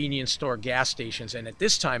these convenience store gas stations. And at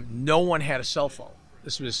this time, no one had a cell phone.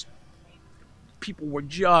 People were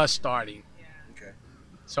just starting. Okay.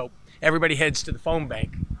 So everybody heads to the phone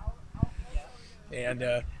bank.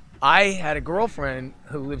 And I had a girlfriend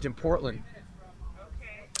who lived in Portland,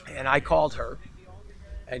 and I called her.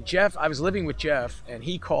 And I was living with Jeff, and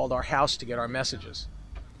he called our house to get our messages.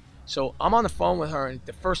 So I'm on the phone with her, and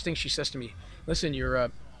the first thing she says to me, listen, your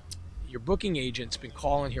booking agent's been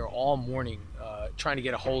calling here all morning trying to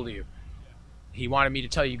get a hold of you. He wanted me to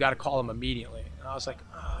tell you got to call him immediately. And I was like,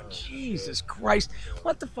 oh, Jesus Christ.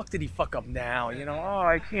 What the fuck did he fuck up now? You know, oh,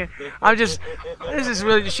 I can't. This is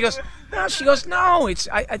really, she goes, no, it's,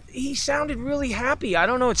 he sounded really happy. I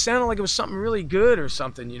don't know. It sounded like it was something really good or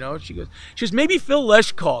something, you know. She goes, maybe Phil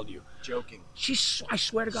Lesh called you. Joking. I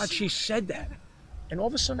swear to God, she said that. And all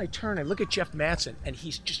of a sudden I turn, I look at Jeff Mattson, and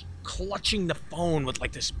he's just clutching the phone with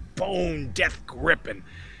like this bone death grip. And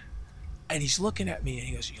he's looking at me and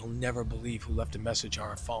he goes, you'll never believe who left a message on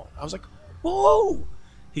our phone. I was like, whoa.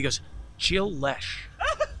 He goes, Jill Lesh.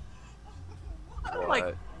 I'm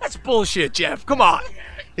like, that's bullshit, Jeff. Come on.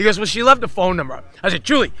 He goes, well, she left the phone number. I said,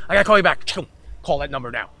 Julie, I got to call you back. Call that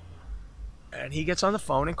number now. And he gets on the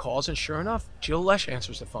phone and calls, and sure enough, Jill Lesh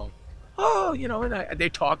answers the phone. Oh, you know, and they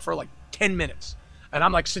talk for like 10 minutes. And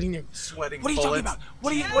I'm like sitting there, sweating. What are you talking about?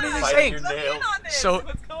 What are they saying? So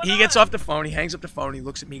he gets off the phone, he hangs up the phone, he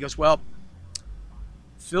looks at me, he goes, well,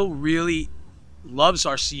 Phil really loves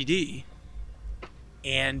our CD,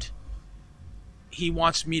 and he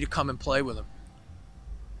wants me to come and play with him.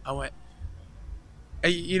 I went,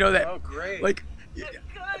 hey, you know that? Oh, great. Like,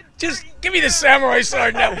 just give me the samurai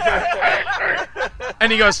sword now.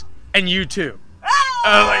 And he goes, and you too.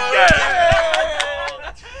 I was like, yeah.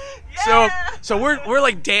 So we're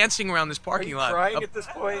like dancing around this parking lot. Crying at this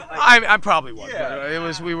point? Like, I probably was. Yeah. But it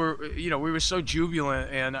was we were so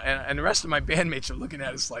jubilant, and the rest of my bandmates are looking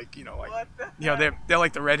at us like, you know, like, you know, they're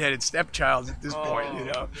like the redheaded stepchilds at this point, you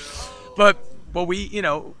know. But we, you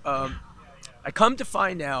know, I come to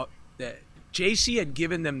find out that JC had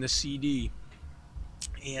given them the CD,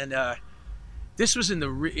 and this was in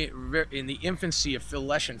the infancy of Phil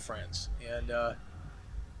Lesh and Friends, and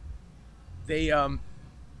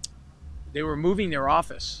they were moving their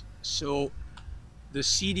office, so the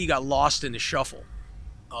CD got lost in the shuffle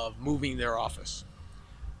of moving their office.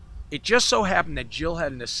 It just so happened that Jill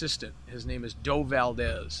had an assistant. His name is Doe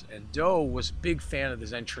Valdez, and Doe was a big fan of the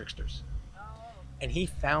Zen Tricksters. And he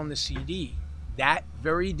found the CD that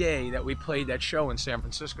very day that we played that show in San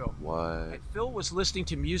Francisco. What? And Phil was listening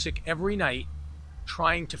to music every night,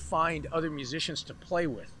 trying to find other musicians to play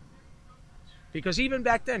with. Because even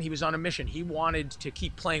back then, he was on a mission. He wanted to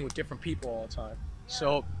keep playing with different people all the time. Yeah.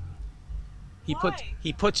 So he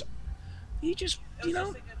just, you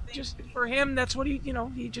know, just for him, that's what he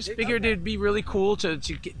just figured it'd be really cool to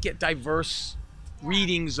get diverse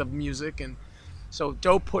readings of music. And so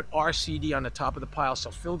Doe put our CD on the top of the pile. So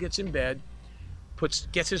Phil gets in bed,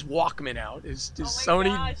 gets his Walkman out, his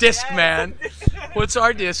Sony Discman, puts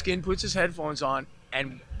our disc in, puts his headphones on,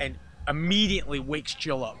 and immediately wakes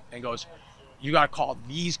Jill up and goes, you got to call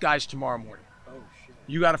these guys tomorrow morning. Oh, shit.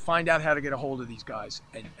 You got to find out how to get a hold of these guys.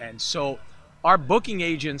 And so our booking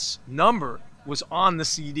agent's number was on the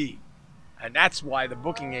CD. And that's why the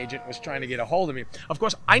booking agent was trying to get a hold of me. Of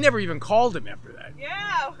course, I never even called him after that.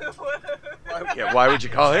 Yeah. Why would you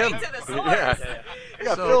call him? Yeah. I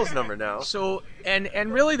got Phil's number now. So, and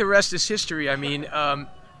really the rest is history. I mean,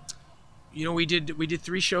 you know, we did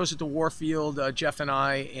 3 shows at the Warfield, Jeff and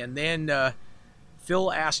I, and then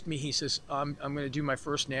Phil asked me, he says, I'm going to do my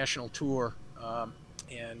first national tour,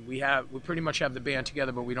 and we pretty much have the band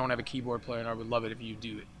together, but we don't have a keyboard player, and I would love it if you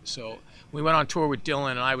do it. So we went on tour with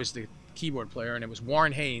Dylan, and I was the keyboard player, and it was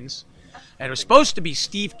Warren Haynes, and it was supposed to be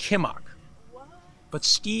Steve Kimmock. But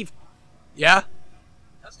Steve, yeah?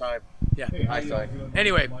 That's time. Yeah. I saw it.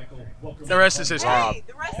 Anyway, the rest is history.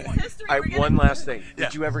 The rest is history. One last thing. Yeah.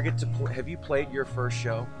 Did you ever get to have you played your first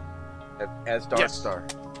show as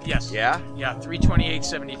Darkstar? Yes. Yeah? Yeah,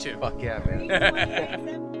 3/28/72. Fuck yeah,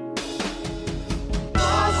 man.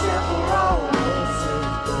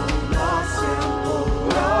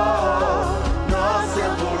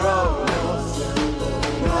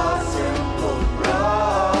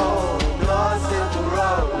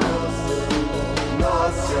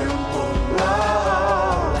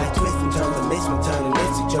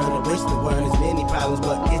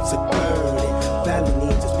 But it's a burden. Valley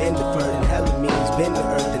needs has been deferred, and hella means been the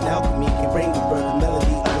earth, and alchemy can bring the birth, the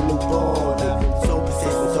melody of a newborn. So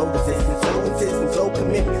persistent, so resistant, so insistent, so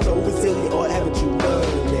commitment, so resilient, or haven't you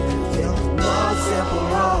learned it? No simple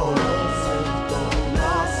road.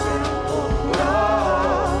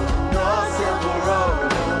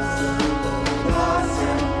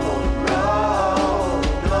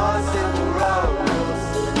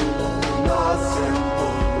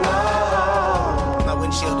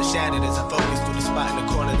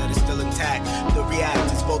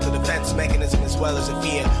 Mechanism as well as a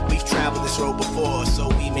fear. We've traveled this road before, so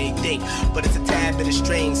we may think, but it's a tad bit of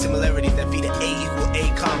strange similarities that feed an A equal A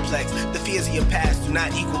complex. The fears of your past do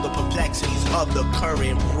not equal the perplexities of the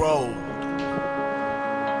current road.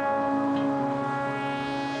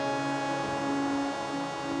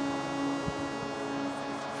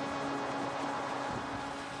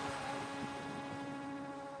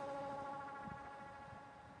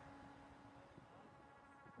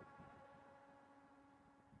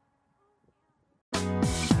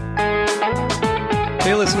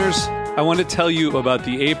 Hey listeners, I want to tell you about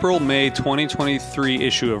the April-May 2023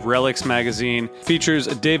 issue of Relics magazine. Features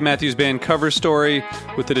a Dave Matthews Band cover story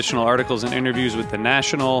with additional articles and interviews with The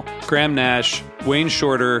National, Graham Nash, Wayne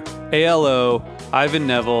Shorter, ALO, Ivan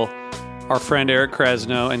Neville, our friend Eric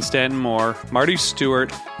Krasno and Stanton Moore, Marty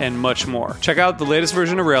Stewart, and much more. Check out the latest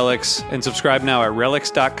version of Relics and subscribe now at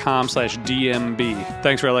relics.com/DMB.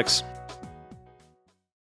 Thanks, Relics.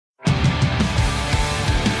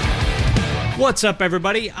 What's up,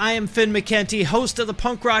 everybody? I am Finn McKenty, host of the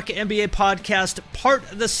Punk Rock NBA podcast, part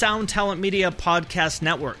of the Sound Talent Media Podcast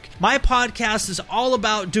Network. My podcast is all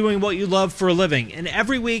about doing what you love for a living, and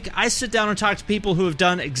every week I sit down and talk to people who have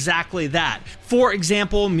done exactly that. For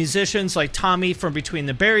example, musicians like Tommy from Between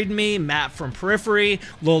the Buried and Me, Matt from Periphery,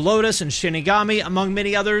 Lil Lotus and Shinigami, among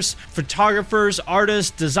many others, photographers,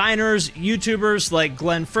 artists, designers, YouTubers like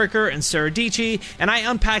Glenn Fricker and Sarah Dici, and I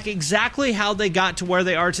unpack exactly how they got to where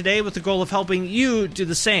they are today with the goal of helping you do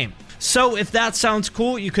the same. So if that sounds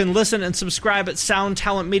cool, you can listen and subscribe at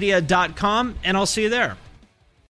soundtalentmedia.com, and I'll see you there.